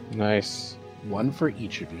on it. Nice. 1 for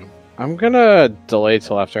each of you. I'm gonna delay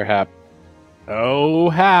till after Hap. Oh,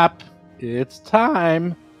 Hap, it's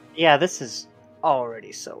time. Yeah, this is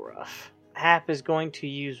already so rough. Hap is going to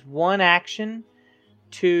use 1 action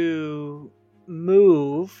to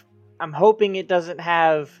move. I'm hoping it doesn't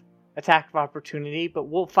have attack of opportunity, but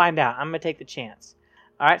we'll find out. I'm going to take the chance.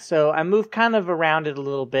 Alright, so I move kind of around it a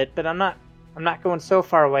little bit, but I'm not going so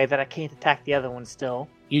far away that I can't attack the other one still.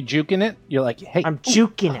 You juking it? You're like, hey. I'm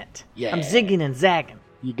juking it. Yeah. I'm zigging and zagging.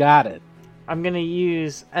 You got it. I'm going to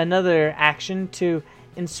use another action to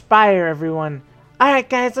inspire everyone. Alright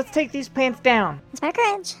guys, let's take these plants down. Inspire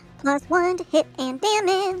courage. +1 to hit and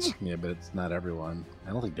damage. Yeah, but it's not everyone.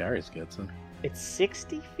 I don't think Darius gets it. It's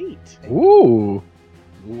 60 feet. Ooh.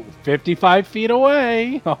 55 feet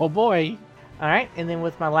away. Oh, boy. Alright, and then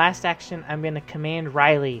with my last action, I'm going to command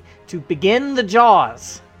Riley to begin the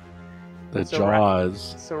jaws. The So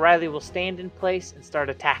jaws. So Riley will stand in place and start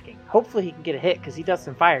attacking. Hopefully he can get a hit because he does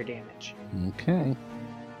some fire damage. Okay.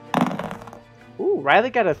 Ooh,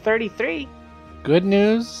 Riley got a 33. Good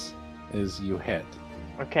news is you hit.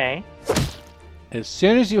 Okay. As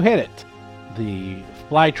soon as you hit it, the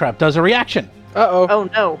fly trap does a reaction. Uh-oh. Oh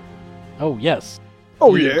no. Oh, yes.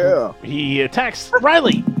 Oh, yeah. He attacks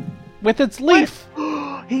Riley with its leaf.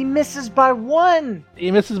 He misses by 1. He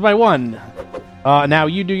misses by 1. Now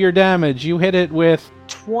you do your damage. You hit it with...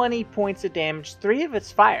 20 points of damage. 3 of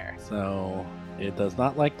it's fire. So, it does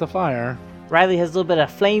not like the fire. Riley has a little bit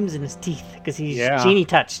of flames in his teeth because he's genie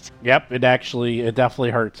touched. Yep, it definitely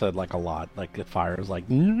hurts it like a lot. Like the fire is like,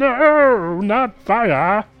 no, not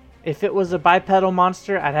fire. If it was a bipedal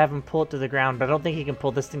monster, I'd have him pull it to the ground, but I don't think he can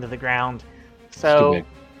pull this thing to the ground. Too So, big.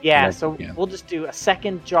 yeah, Yeah, so yeah. we'll just do a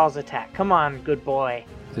second Jaws attack. Come on, good boy.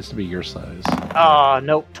 This to be your size. Oh,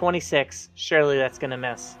 nope, 26. Surely that's going to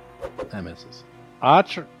miss. That misses.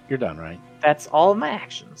 You're done, right? That's all of my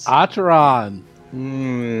actions. Atron.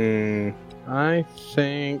 I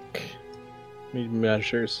think... Let me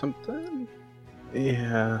measure something.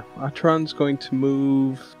 Yeah, Atron's going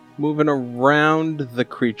to moving around the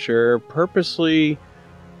creature, purposely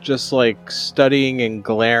just like studying and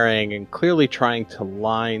glaring and clearly trying to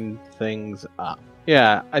line things up.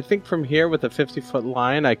 Yeah, I think from here with a 50-foot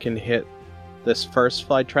line, I can hit this first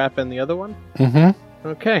fly trap and the other one. Mm-hmm.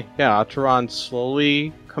 Okay, yeah, Atron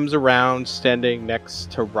slowly comes around, standing next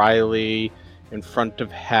to Riley, in front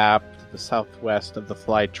of Hap, to the southwest of the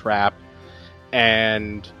fly trap,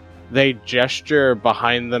 and they gesture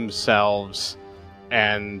behind themselves,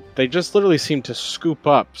 and they just literally seem to scoop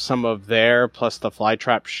up some of their, plus the fly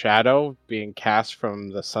trap shadow being cast from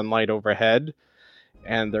the sunlight overhead,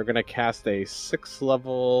 and they're going to cast a 6th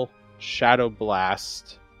level Shadow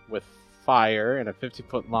Blast with fire in a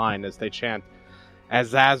 50-foot line as they chant,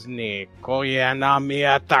 Azazni,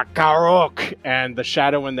 Koyanami Takarok, and the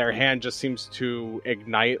shadow in their hand just seems to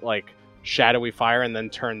ignite like shadowy fire and then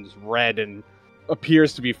turns red and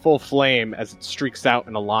appears to be full flame as it streaks out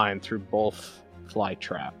in a line through both fly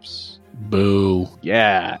traps. Boo.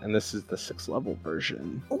 Yeah, and this is the 6th level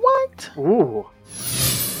version. What? Ooh.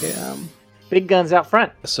 Yeah. Big guns out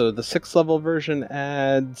front. So the 6th level version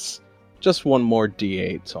adds just one more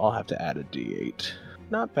d8, so I'll have to add a d8.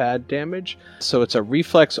 Not bad damage. So it's a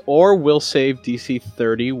reflex or will save DC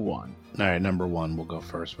 31. All right, number 1 will go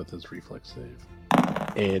first with his reflex save.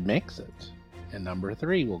 It makes it. And number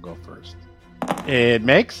 3 will go first. It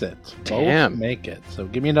makes it. Damn. Both make it. So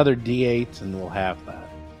give me another D8 and we'll have that.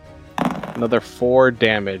 Another 4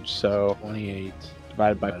 damage, so 28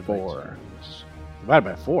 divided by 4. Divided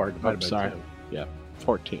by 4? Divided by sorry. 2. Yep,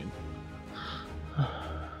 14.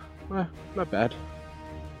 Well, not bad.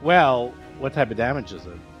 Well, what type of damage is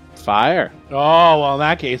it? Fire. Oh, well, in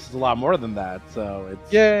that case, it's a lot more than that, so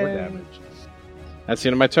it's Yay. more damage. That's the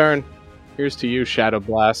end of my turn. Here's to you, Shadow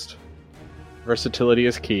Blast. Versatility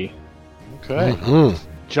is key. Okay. Mm-hmm.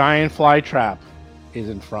 Giant fly trap is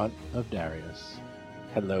in front of Darius.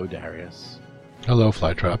 Hello, Darius. Hello,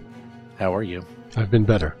 Flytrap. How are you? I've been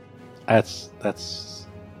better. That's.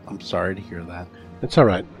 I'm sorry to hear that. It's all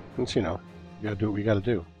right. It's, you gotta do what we gotta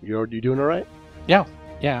do. You doing all right? Yeah,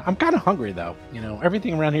 I'm kind of hungry though.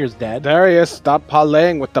 Everything around here is dead. Darius, stop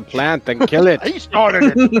parlaying with the plant and kill it. He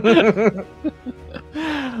started it.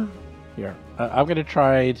 Here, I'm gonna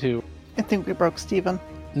try to. I think we broke Steven.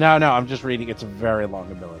 No, I'm just reading. It's a very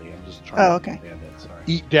long ability. I'm just trying Oh, to okay. understand it. Sorry.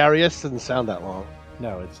 Eat Darius doesn't sound that long.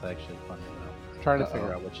 No, it's actually funny though. I'm trying to figure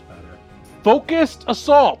Uh-oh. out which is better. Focused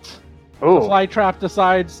assault. The Ooh. Flytrap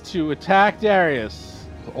decides to attack Darius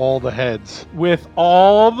All the heads. with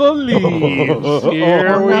all the leaves.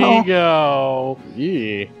 Here Oh, we no. go.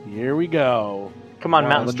 Yeah. Here we go. Come on, Well,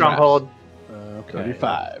 Mountain the Stronghold. Okay.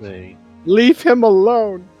 35. let's see. Leave him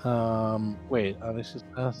alone. Wait. Oh, this is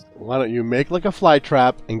us. Why don't you make like a fly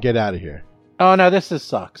trap and get out of here? Oh no, this is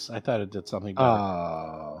sucks. I thought it did something better.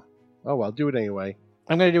 Oh well, do it anyway.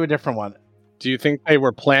 I'm gonna do a different one. Do you think they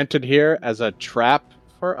were planted here as a trap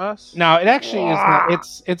for us? No, it actually is not.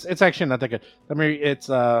 It's actually not that good.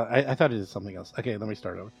 I thought it did something else. Okay, let me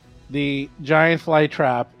start over. The giant fly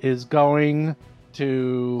trap is going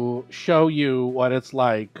to show you what it's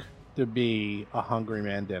like to be a hungry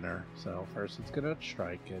man dinner. So first, it's gonna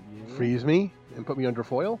strike at you. Freeze me and put me under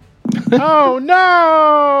foil. Oh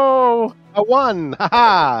no! I won!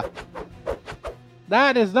 Haha!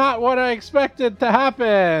 That is not what I expected to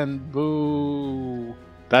happen. Boo!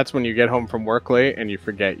 That's when you get home from work late and you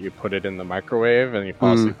forget you put it in the microwave and you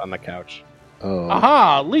fall asleep on the couch. Oh,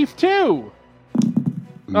 Aha! Leaf 2!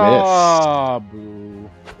 miss. Oh, boo.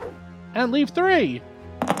 And leaf 3!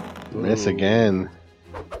 Miss again.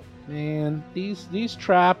 Man, these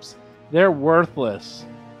traps, they're worthless.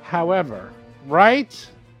 However, right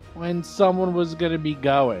when someone was going to be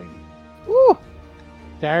going, woo,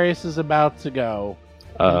 Darius is about to go.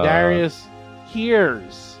 And Darius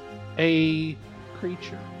hears a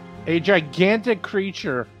creature, a gigantic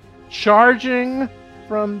creature, charging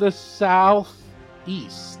from the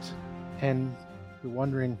southeast. And you're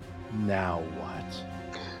wondering, now what?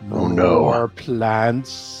 Oh, no. More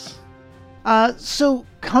plants. So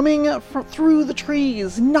coming through the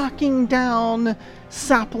trees, knocking down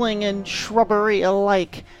sapling and shrubbery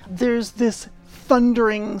alike, there's this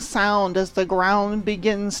thundering sound as the ground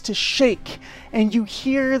begins to shake, and you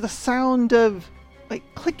hear the sound of like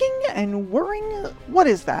clicking and whirring. What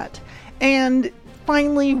is that? And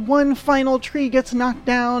finally, one final tree gets knocked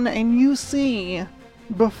down, and you see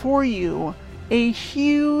before you a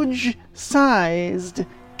huge-sized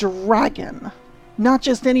dragon. Not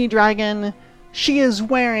just any dragon. She is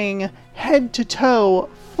wearing head-to-toe,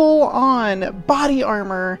 full-on body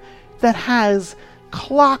armor that has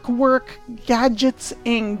clockwork gadgets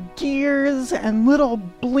and gears and little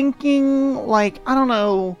blinking, like, I don't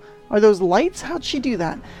know, are those lights? How'd she do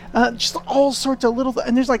that? Just all sorts of little,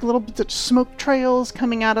 and there's like little bits of smoke trails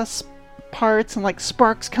coming out of parts and like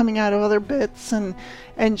sparks coming out of other bits, and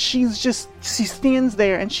she stands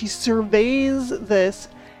there and she surveys this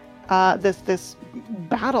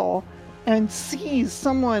battle and sees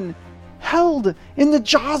someone held in the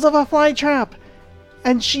jaws of a fly trap,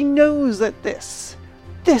 and she knows that this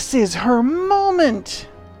is her moment.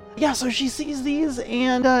 Yeah, so she sees these,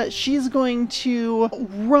 and she's going to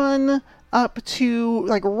run up to,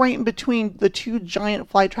 like, right in between the two giant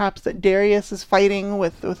fly traps that Darius is fighting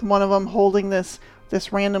with one of them holding this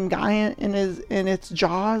this random guy in its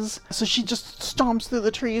jaws. So she just stomps through the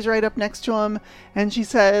trees right up next to him, and she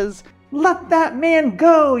says, "Let that man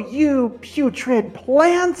go, you putrid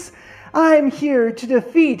plants! I'm here to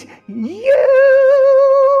defeat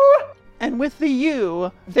you!" And with the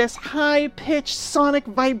 "you," this high-pitched sonic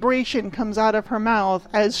vibration comes out of her mouth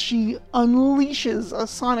as she unleashes a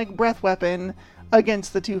sonic breath weapon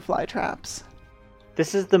against the two fly traps.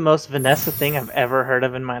 This is the most Vanessa thing I've ever heard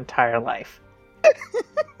of in my entire life.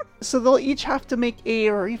 So they'll each have to make a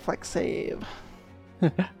reflex save.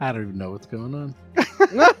 I don't even know what's going on.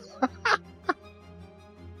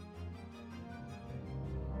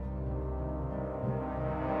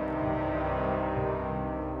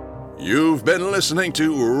 You've been listening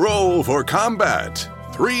to Roll for Combat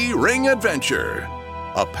 3-Ring Adventure,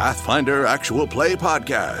 a Pathfinder actual play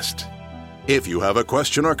podcast. If you have a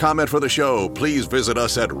question or comment for the show, please visit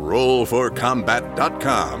us at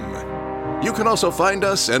rollforcombat.com. You can also find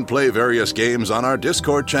us and play various games on our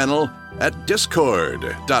Discord channel at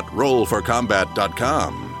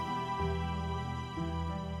discord.rollforcombat.com.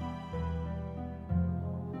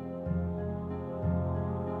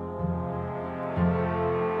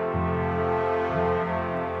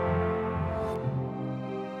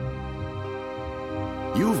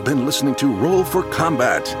 You've been listening to Roll for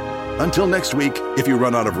Combat. Until next week, if you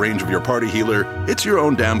run out of range of your party healer, it's your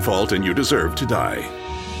own damn fault and you deserve to die.